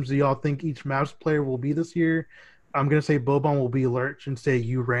costumes do y'all think each Mavs player will be this year? I'm going to say Boban will be Lurch and say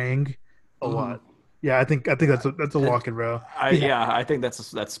Urang a lot. Yeah, I think that's a lock and row. I think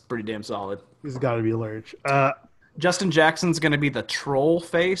that's pretty damn solid. He's got to be Lurch. Justin Jackson's gonna be the troll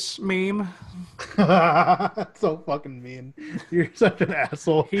face meme. That's so fucking mean. You're such an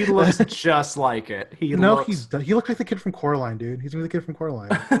asshole. He looks just like it. He looks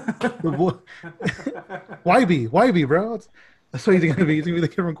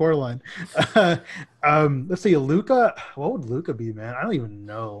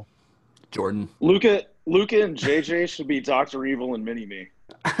Jordan. Luca and JJ should be Dr. Evil and Mini-Me.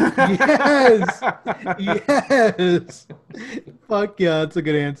 Yes. Fuck yeah, that's a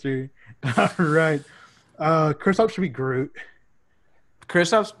good answer. All right. Kristaps should be Groot.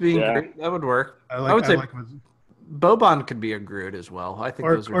 Kristaps being Groot, that would work. I would say Boban could be a Groot as well. I think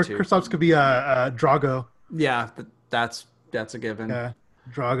those are two. Or Kristaps could be a Drago. Yeah, that's a given. Yeah,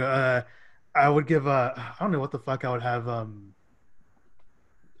 Drago. I would give I don't know what the fuck I would have.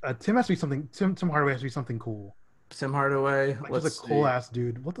 Tim has to be something. Tim Hardaway has to be something cool. Tim Hardaway, like he's a cool ass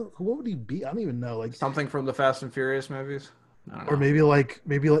dude. What would he be? I don't even know. Like something from the Fast and Furious movies, or maybe like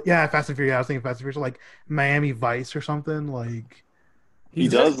yeah, Fast and Furious. I was thinking Fast and Furious, like Miami Vice or something. Like he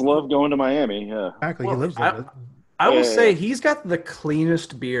does love going to Miami. Yeah, exactly. He lives there. I will say he's got the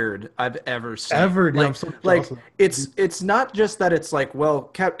cleanest beard I've ever seen. It's not just that it's like well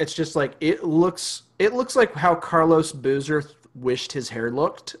kept. It's just like it looks like how Carlos Boozer wished his hair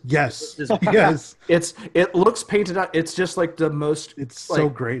looked. Yes. Yes. It looks painted out. It's just like the most. It's like, so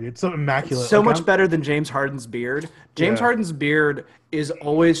great. It's so immaculate. So much better than James Harden's beard. James Harden's beard is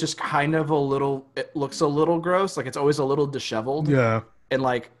always just kind of a little. It looks a little gross. Like it's always a little disheveled. Yeah. And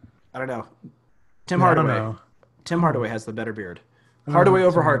like I don't know. Tim Hardaway has the better beard. Hardaway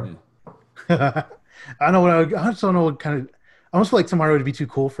over Harden. I know what I just don't know what kind of. I almost feel like Tim Hardaway would be too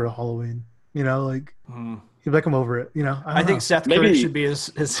cool for a Halloween. You know, like. He'd like him over it, you know. I think Seth Curry should be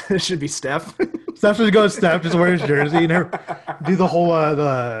should be Steph. Steph should go with Steph, just wear his jersey, you know, do the whole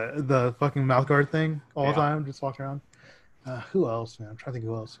the fucking mouth guard thing all the time, just walk around. Who else, man? I'm trying to think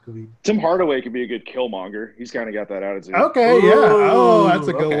who else could be. Tim Hardaway could be a good Killmonger. He's kind of got that attitude. Okay, yeah. Oh, that's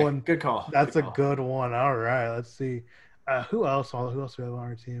a good one. Good call. That's a good one. All right, let's see. Who else do we have on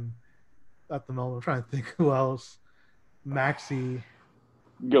our team at the moment? I'm trying to think who else. Maxey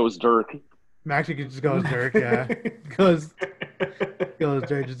goes Dirk. Maxey could just go as Dirk, yeah. goes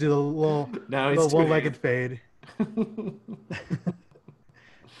Dirk. Just do the little one-legged fade. Who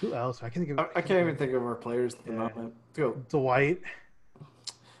else? I can't even think of our players at the moment. Go. Dwight.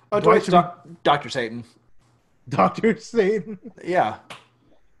 Oh, Dwight's Dr. Satan. Dr. Satan. Yeah.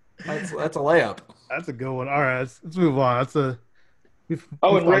 That's a layup. That's a good one. All right, let's move on.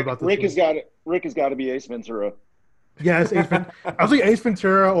 Rick has got to be Ace Ventura. Yes, Ace Ventura. I was like Ace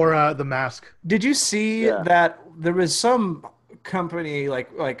Ventura or The Mask. Did you see that there was some company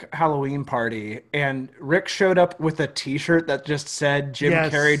like Halloween party and Rick showed up with a T-shirt that just said Jim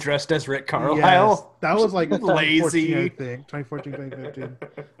Carrey dressed as Rick Carlisle? Yes. That was like lazy. 2014, 2015.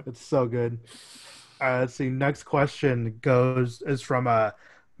 It's so good. Let's see. Next question is from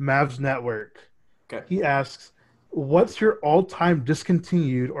Mavs Network. Okay. He asks, "What's your all-time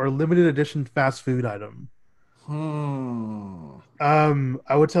discontinued or limited edition fast food item?" I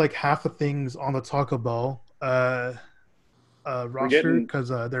would say like half the things on the Taco Bell roster because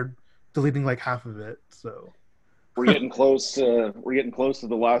they're deleting like half of it. So we're getting close. We're getting close to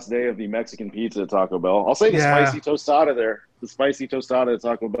the last day of the Mexican pizza at Taco Bell. I'll say the spicy tostada there. The spicy tostada at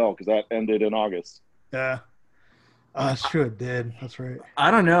Taco Bell because that ended in August. Yeah. That's true. It did. That's right.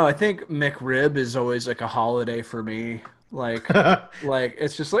 I don't know. I think McRib is always like a holiday for me. Like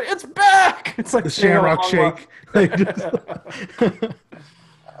it's just like it's back. It's like the Shamrock Shake.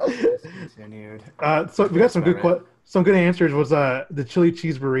 Continued. So we got some good answers. Was the chili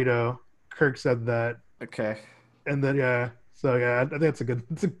cheese burrito? Kirk said that. Okay. And then I think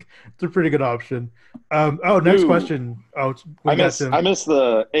it's a pretty good option. Next question. I missed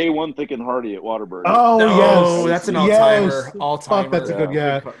the A1 Thick and Hearty at Whataburger. Yes, that's an all-timer. Fuck, that's a good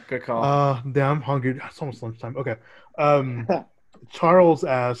good call. Damn, I'm hungry. It's almost lunchtime. Okay. Charles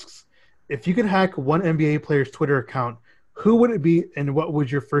asks, if you could hack one NBA player's Twitter account, who would it be and what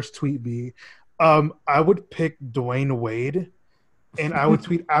would your first tweet be? I would pick Dwayne Wade and I would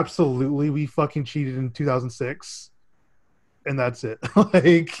tweet absolutely we fucking cheated in 2006. And that's it.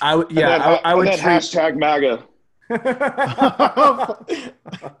 I would tweet hashtag MAGA.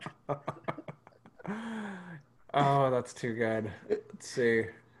 Oh, that's too good. Let's see.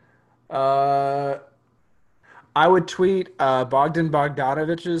 I would tweet Bogdan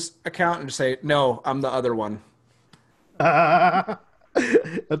Bogdanovich's account and just say, "No, I'm the other one."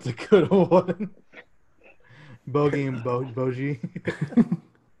 That's a good one. Bogey and Boji.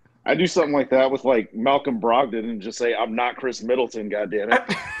 I do something like that with like Malcolm Brogdon and just say, "I'm not Chris Middleton, goddammit."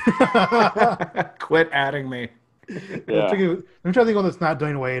 Quit adding me. Yeah. Let me try to think one that's not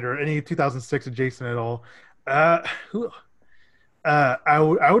Dwayne Wade or any 2006 adjacent at all. Who? I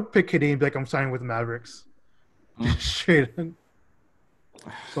would pick KD and be like, I'm signing with the Mavericks. Straight in.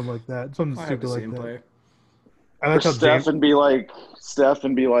 Something like that. Something stupid like that. Play. I like how Steph and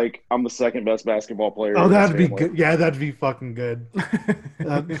be like, I'm the second best basketball player. Oh, in that'd this be family. good. Yeah, that'd be fucking good.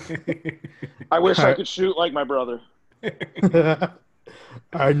 I wish I Alright. could shoot like my brother.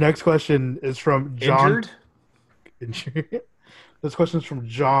 Our next question is from John. Injured? This question is from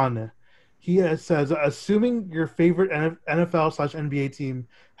John. He says, assuming your favorite NFL/NBA team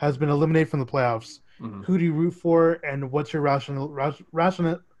has been eliminated from the playoffs, who do you root for, and what's your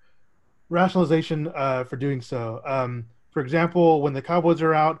rationalization for doing so? For example, when the Cowboys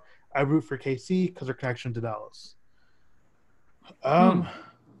are out, I root for KC because their connection to Dallas. That's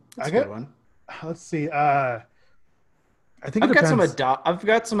a good one. Let's see. I think I've it depends.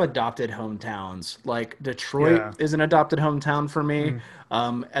 got some adopted hometowns. Like Detroit is an adopted hometown for me,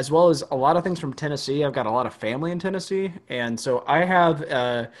 as well as a lot of things from Tennessee. I've got a lot of family in Tennessee, and so I have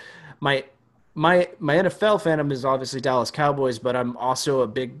my NFL fandom is obviously Dallas Cowboys, but I'm also a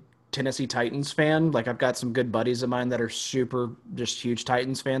big Tennessee Titans fan. Like I've got some good buddies of mine that are super just huge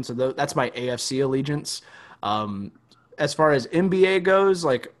Titans fans. So that's my AFC allegiance. As far as NBA goes,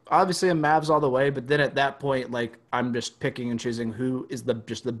 like obviously I'm Mavs all the way, but then at that point, like I'm just picking and choosing who is the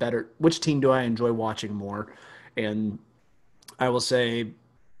better, which team do I enjoy watching more. And I will say,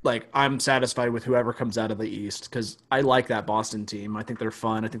 like, I'm satisfied with whoever comes out of the East because I like that Boston team. I think they're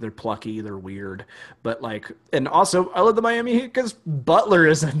fun. I think they're plucky. They're weird. But, like, and also I love the Miami Heat because Butler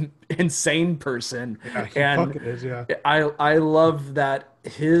is an insane person. Yeah, and it is, yeah. I love that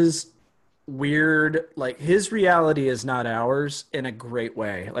his weird, like, his reality is not ours in a great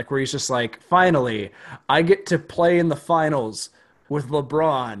way. Like, where he's just like, finally, I get to play in the finals with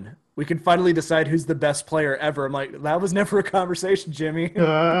LeBron. We can finally decide who's the best player ever. I'm like, that was never a conversation, Jimmy.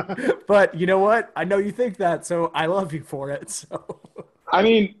 But you know what? I know you think that, so I love you for it. So, I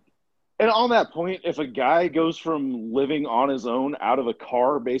mean, and on that point, if a guy goes from living on his own out of a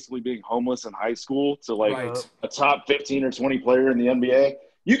car, basically being homeless in high school, to like a top 15 or 20 player in the NBA,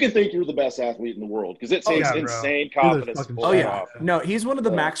 you can think you're the best athlete in the world because it takes insane confidence to pull that off. No, he's one of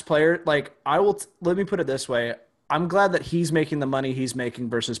the max player. Like let me put it this way. I'm glad that he's making the money he's making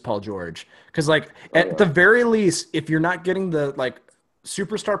versus Paul George. Because, like, at the very least, if you're not getting the, like,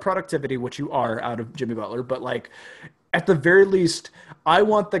 superstar productivity, which you are out of Jimmy Butler, but, like, at the very least, I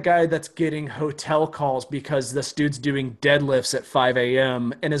want the guy that's getting hotel calls because this dude's doing deadlifts at 5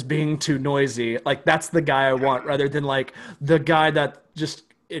 a.m. and is being too noisy. Like, that's the guy I want rather than, like, the guy that just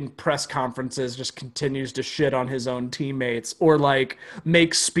 – in press conferences just continues to shit on his own teammates or like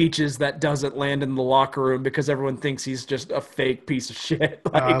makes speeches that doesn't land in the locker room because everyone thinks he's just a fake piece of shit.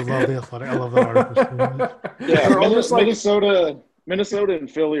 Like, I love the Athletic. I love that article. Yeah, Minnesota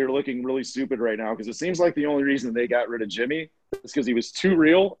and Philly are looking really stupid right now because it seems like the only reason they got rid of Jimmy is because he was too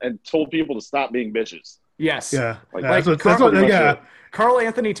real and told people to stop being bitches. Yes. Yeah. Like, Karl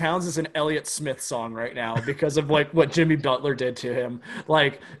Anthony Towns is an Elliott Smith song right now because of like what Jimmy Butler did to him.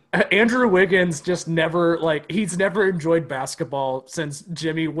 Like Andrew Wiggins just never he's never enjoyed basketball since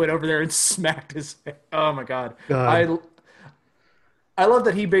Jimmy went over there and smacked his head. Oh my God. I love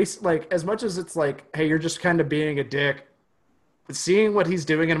that he as much as it's like, hey, you're just kind of being a dick. Seeing what he's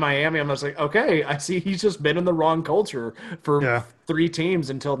doing in Miami, I'm just like, okay, I see he's just been in the wrong culture for 3 teams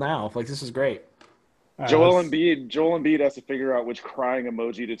until now. Like, this is great. Joel Embiid has to figure out which crying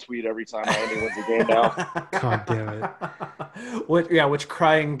emoji to tweet every time Miami wins a game now. God damn it. Which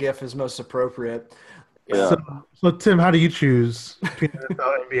crying gif is most appropriate. Yeah. So Tim, how do you choose between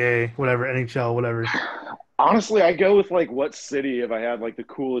NFL, NBA, whatever, NHL, whatever? Honestly, I go with like what city have I had like the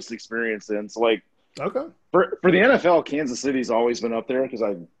coolest experience in. So like okay. For the NFL, Kansas City's always been up there because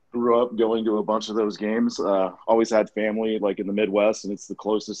I grew up going to a bunch of those games. Always had family like in the Midwest, and it's the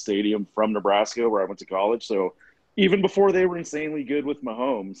closest stadium from Nebraska where I went to college. So even before they were insanely good with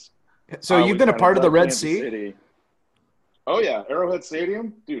Mahomes. So you've been a part of the Red Kansas Sea? City. Oh, yeah. Arrowhead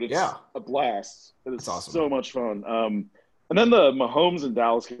Stadium? Dude, it's a blast. It's awesome. So much fun. And then the Mahomes and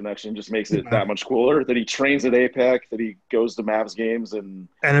Dallas connection just makes it that much cooler that he trains at APEC, that he goes to Mavs games and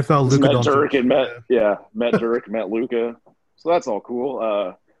NFL Luka met Dirk and met Dirk, met Luka. So that's all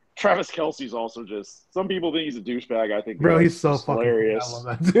cool. Travis Kelce's also just – some people think he's a douchebag. I think bro, he's so fucking hilarious. I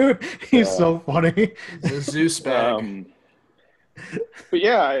love that dude. He's so funny. He's a Zeus bag. But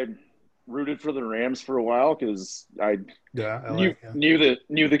yeah, I rooted for the Rams for a while because I knew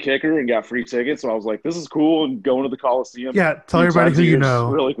the kicker and got free tickets. So I was like, this is cool, and going to the Coliseum. Yeah, tell everybody who you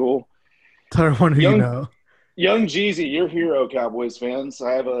know. Really cool. Tell everyone who you know. Young Jeezy, your hero, Cowboys fans.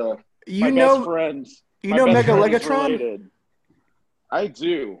 I have my best friend. You My know best Mega friend is Legatron? related. I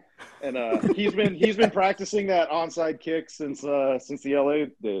do, and he's been practicing that onside kick since the LA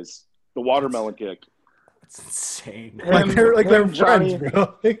days, the watermelon kick. It's insane. They're friends, Johnny,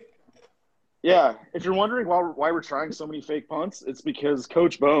 bro. yeah. If you're wondering why we're trying so many fake punts, it's because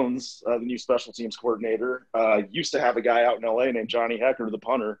Coach Bones, the new special teams coordinator, used to have a guy out in LA named Johnny Hecker, the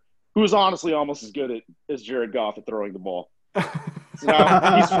punter, who was honestly almost as good as Jared Goff at throwing the ball. So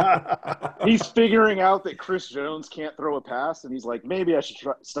now he's figuring out that Chris Jones can't throw a pass, and he's like, maybe I should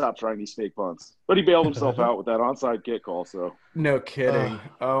stop trying these fake punts. But he bailed himself out with that onside kick call. So No kidding.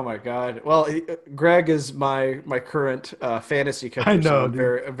 Oh my God. Well, Greg is my current fantasy coach. I know, So I'm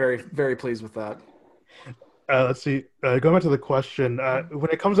dude. very, very pleased with that. Let's see. Going back to the question, when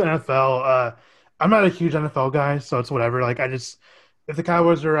it comes to NFL, I'm not a huge NFL guy, so it's whatever. Like, if the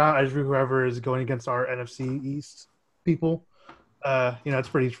Cowboys are out, I just root whoever is going against our NFC East people. It's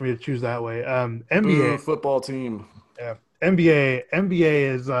pretty easy for me to choose that way. Boo, NBA, football team. yeah, NBA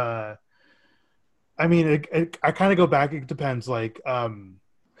is. I mean, I kind of go back. It depends. Like,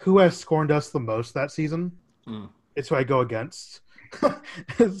 who has scorned us the most that season? It's who I go against.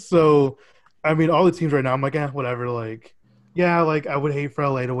 So, I mean, all the teams right now, I'm like, whatever. Like, yeah, like I would hate for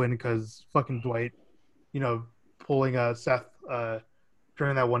LA to win because fucking Dwight, pulling Seth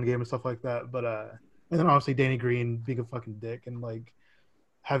during that one game and stuff like that. But and then obviously Danny Green being a fucking dick and like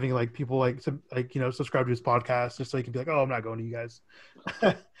having like people subscribe to his podcast just so he can be like, oh, I'm not going to you guys.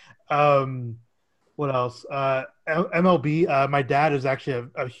 What else? MLB. My dad is actually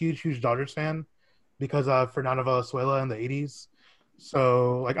a huge Dodgers fan because Fernando Valenzuela in the '80s.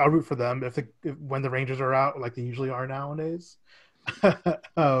 So like I'll root for them when the Rangers are out, like they usually are nowadays. Good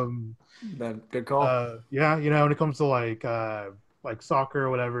call. Yeah, when it comes to like soccer or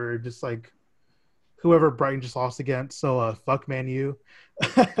whatever, just like whoever Brighton just lost against. So fuck Man U.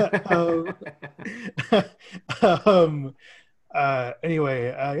 Anyway,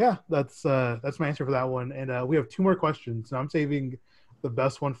 yeah, that's my answer for that one. And we have 2 more questions, and I'm saving the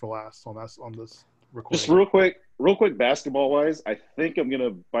best one for last on this recording. just real quick, basketball wise, I think I'm gonna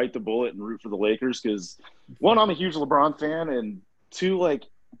bite the bullet and root for the Lakers because 1, I'm a huge LeBron fan, and 2, like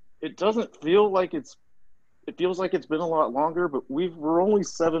it doesn't feel like it feels like it's been a lot longer, but we're only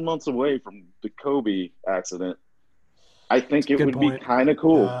 7 months away from the Kobe accident. I think it would be kind of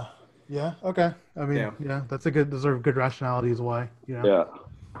cool. Yeah. Okay. I mean, yeah, those are good rationalities why. Yeah.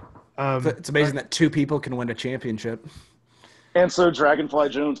 It's amazing that 2 people can win a championship. And so Dragonfly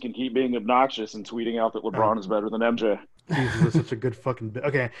Jones can keep being obnoxious and tweeting out that LeBron is better than MJ. Jesus, that's such a good fucking bit.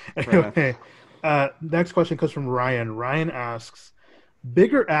 Okay. Anyway, next question comes from Ryan. Ryan asks,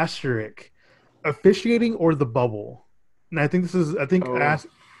 bigger asterisk, officiating or the bubble? And I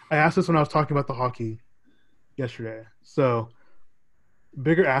asked this when I was talking about the hockey yesterday. So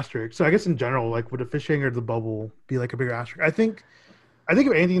bigger asterisk. So I guess in general, like would officiating or the bubble be like a bigger asterisk? I think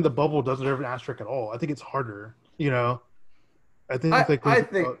if anything, the bubble doesn't deserve an asterisk at all. I think it's harder. I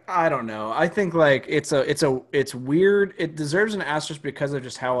think I don't know. I think like it's weird. It deserves an asterisk because of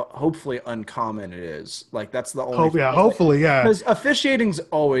just how hopefully uncommon it is. Like that's the only hopefully, yeah. Because officiating's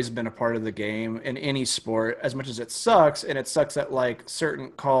always been a part of the game in any sport, as much as it sucks, and it sucks that like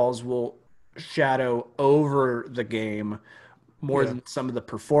certain calls will shadow over the game more than some of the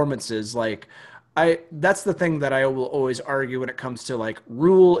performances. Like that's the thing that I will always argue when it comes to like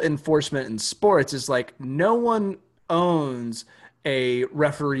rule enforcement in sports is like no one owns a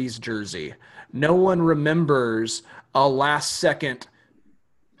referee's jersey. No one remembers a last second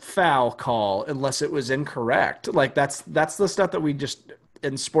foul call unless it was incorrect. Like that's the stuff that we just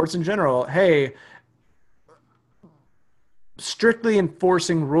in sports in general. Hey, strictly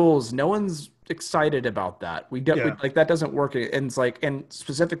enforcing rules. No one's excited about that. We like that doesn't work. And it's like, and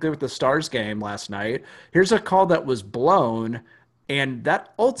specifically with the Stars game last night, here's a call that was blown, and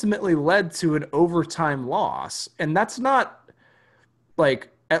that ultimately led to an overtime loss. And that's not like,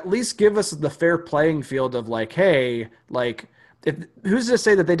 at least give us the fair playing field of like, hey, like, who's to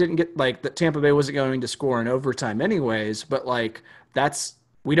say that they didn't get like that Tampa Bay wasn't going to score in overtime anyways, but like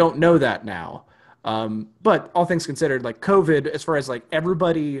we don't know that now. But all things considered, like COVID, as far as like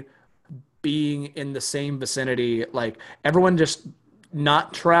everybody being in the same vicinity, like everyone just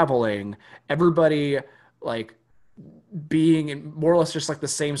not traveling, everybody like being in more or less just like the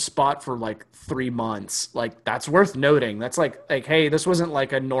same spot for like 3 months, like that's worth noting. That's like, hey, this wasn't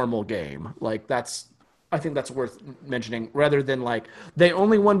like a normal game. Like I think that's worth mentioning rather than like they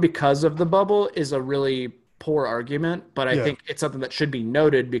only won because of the bubble is a really poor argument, but I think it's something that should be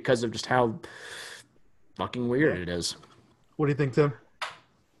noted because of just how fucking weird it is. What do you think, Tim?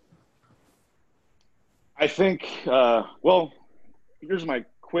 I think, well, here's my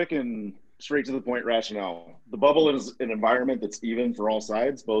quick and straight to the point rationale. The bubble is an environment that's even for all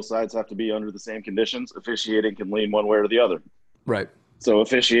sides. Both sides have to be under the same conditions. Officiating can lean one way or the other. Right. So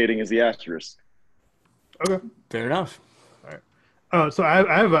officiating is the asterisk. Okay. Fair enough. All right. So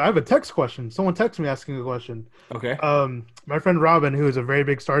I have a text question. Someone texted me asking a question. Okay. My friend Robin, who is a very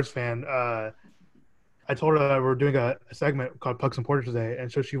big Stars fan, I told her that we're doing a segment called Pucks and Porter today,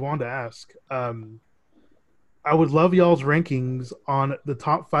 and so she wanted to ask. I would love y'all's rankings on the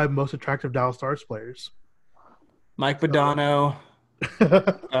top 5 most attractive Dallas Stars players. Mike Badano,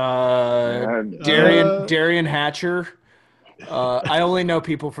 Uh, Darian Hatcher. I only know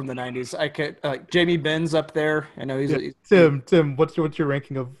people from the '90s. I could Jamie Ben's up there. I know he's Tim. What's your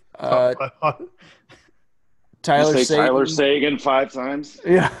ranking of top 5? Tyler Sagan. Tyler Sagan 5 times.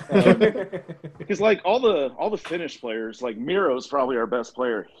 Yeah. Because like all the Finnish players, like Miro's probably our best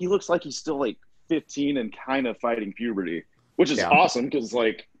player. He looks like he's still like 15 and kind of fighting puberty, which is awesome because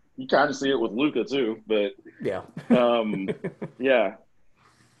like you kind of see it with Luka too. But yeah, yeah,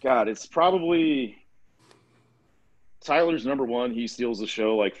 God, it's probably Tyler's number one. He steals the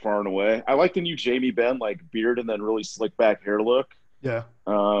show like far and away. I like the new Jamie Benn like beard and then really slick back hair look. Yeah.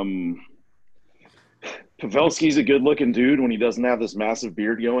 Pavelski's a good looking dude when he doesn't have this massive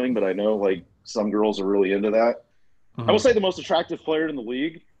beard going, but I know like some girls are really into that. Mm-hmm. I will say the most attractive player in the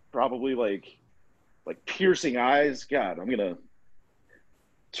league, probably like piercing eyes. God, I'm gonna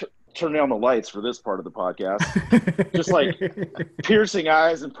turn down the lights for this part of the podcast. Just like piercing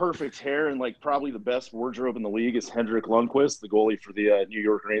eyes and perfect hair, and like probably the best wardrobe in the league is Henrik Lundqvist, the goalie for the New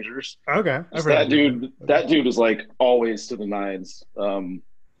York Rangers. Okay, That dude is like always to the nines.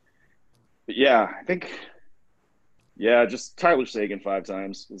 But yeah, I think just Tyler Sagan 5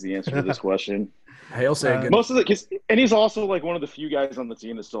 times is the answer to this question. Hail Sagan. Most of and he's also like one of the few guys on the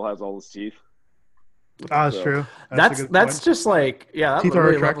team that still has all his teeth. That's true. That's just like that teeth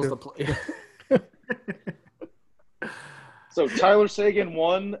really are levels attractive. the play. So Tyler Sagan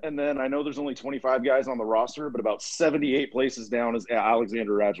 1, and then I know there's only 25 guys on the roster, but about 78 places down is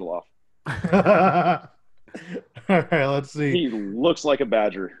Alexander Radulov. All right, let's see. He looks like a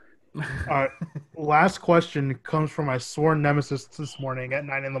Badger. All right, last question comes from my sworn nemesis this morning at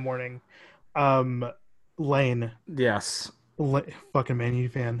 9 a.m. Lane. Yes. Fucking Man U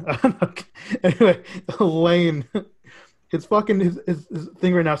fan. Anyway, Lane. His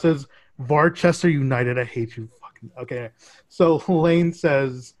thing right now says Varchester United. I hate you. Fucking okay. So Lane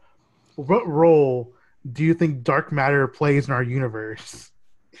says, what role do you think dark matter plays in our universe,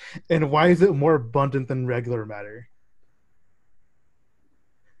 and why is it more abundant than regular matter?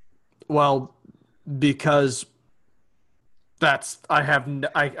 Well, because I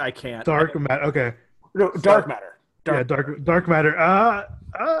can't. Dark matter. Okay. No, dark matter. Dark matter.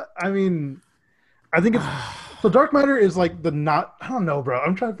 I mean, I think it's so. Dark matter is like I don't know, bro.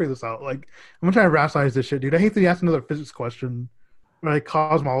 I'm trying to figure this out. Like, I'm trying to rationalize this shit, dude. I hate that you asked another physics question, or like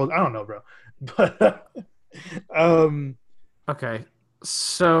cosmology. I don't know, bro. But okay,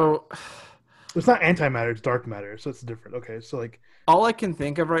 so it's not antimatter; it's dark matter, so it's different. Okay, so like all I can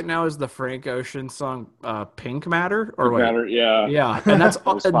think of right now is the Frank Ocean song "Pink Matter" or Pink Matter, yeah, and that's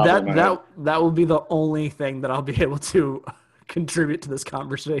that will be the only thing that I'll be able to contribute to this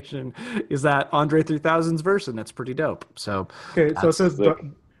conversation is that Andre 3000's verse, and that's pretty dope. So okay, so it says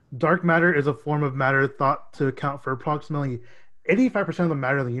dark matter is a form of matter thought to account for approximately 85% of the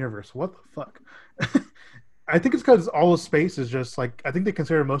matter in the universe. What the fuck? I think it's because all of space is just like, I think they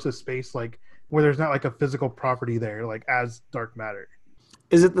consider most of space like where there's not like a physical property there, like as dark matter.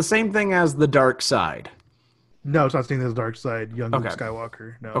 Is it the same thing as the dark side? No, it's not seen as dark side. Young Luke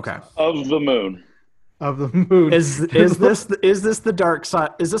Skywalker. No. Okay. Of the moon. Of the moon. Is this the dark side?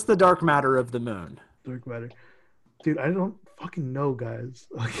 Is this the dark matter of the moon? Dark matter, dude. I don't fucking know, guys.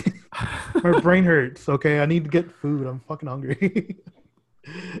 Okay. My brain hurts. Okay, I need to get food. I'm fucking hungry.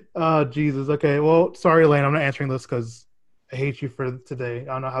 Oh Jesus. Okay. Well, sorry, Lane. I'm not answering this because I hate you for today. I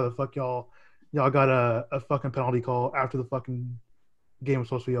don't know how the fuck y'all got a fucking penalty call after the fucking game was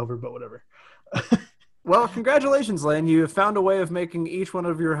supposed to be over, but whatever. Well, congratulations, Lane. You have found a way of making each one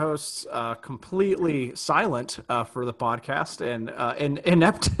of your hosts completely silent for the podcast and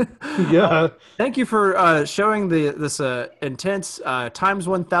inept. Yeah. Thank you for showing this intense times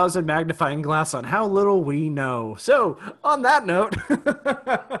 1,000 magnifying glass on how little we know. So, on that note,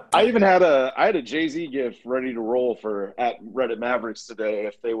 I even had a Jay-Z gift ready to roll for at Reddit Mavericks today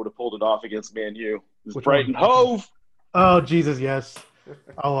if they would have pulled it off against Man U. It was Brighton Hove. Oh Jesus, yes.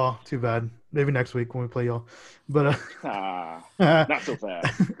 Oh well, too bad. maybe next week when we play y'all. But not so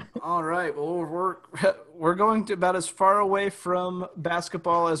fast. All right. Well, we're going to about as far away from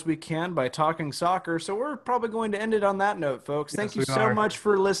basketball as we can by talking soccer. So we're probably going to end it on that note, folks. Thank you so much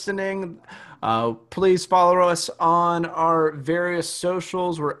for listening. Please follow us on our various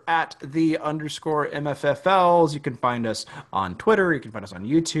socials. We're at @the_MFFLs. You can find us on Twitter. You can find us on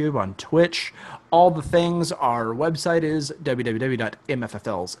YouTube, on Twitch, all the things. Our website is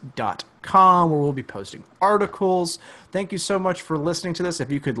www.mffls.com, where we'll be posting articles. Thank you so much for listening to this.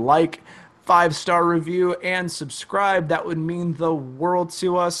 If you could 5-star review and subscribe, that would mean the world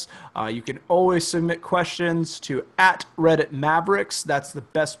to us. You can always submit questions to @Reddit Mavericks. That's the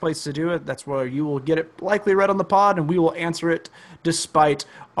best place to do it. That's where you will get it likely read on the pod, and we will answer it despite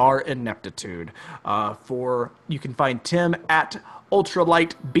our ineptitude. You can find Tim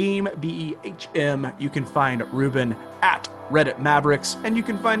 @UltralightBeam, BEHM. You can find Ruben @Reddit Mavericks, and you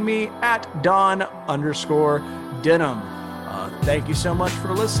can find me @Don_Denim. Thank you so much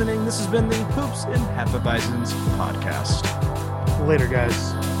for listening. This has been the Hoops and Hefeweizens podcast. Later,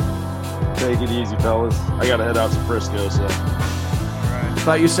 guys. Take it easy, fellas. I gotta head out to Frisco, so. All right.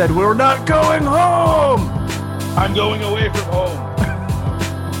 Thought you said we're not going home. I'm going away from home.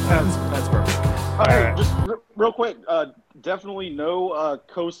 That's perfect. All right. Just real quick. Definitely no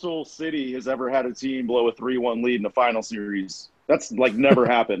coastal city has ever had a team blow a 3-1 lead in the final series. That's never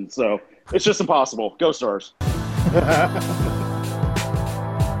happened. So it's just impossible. Go Stars.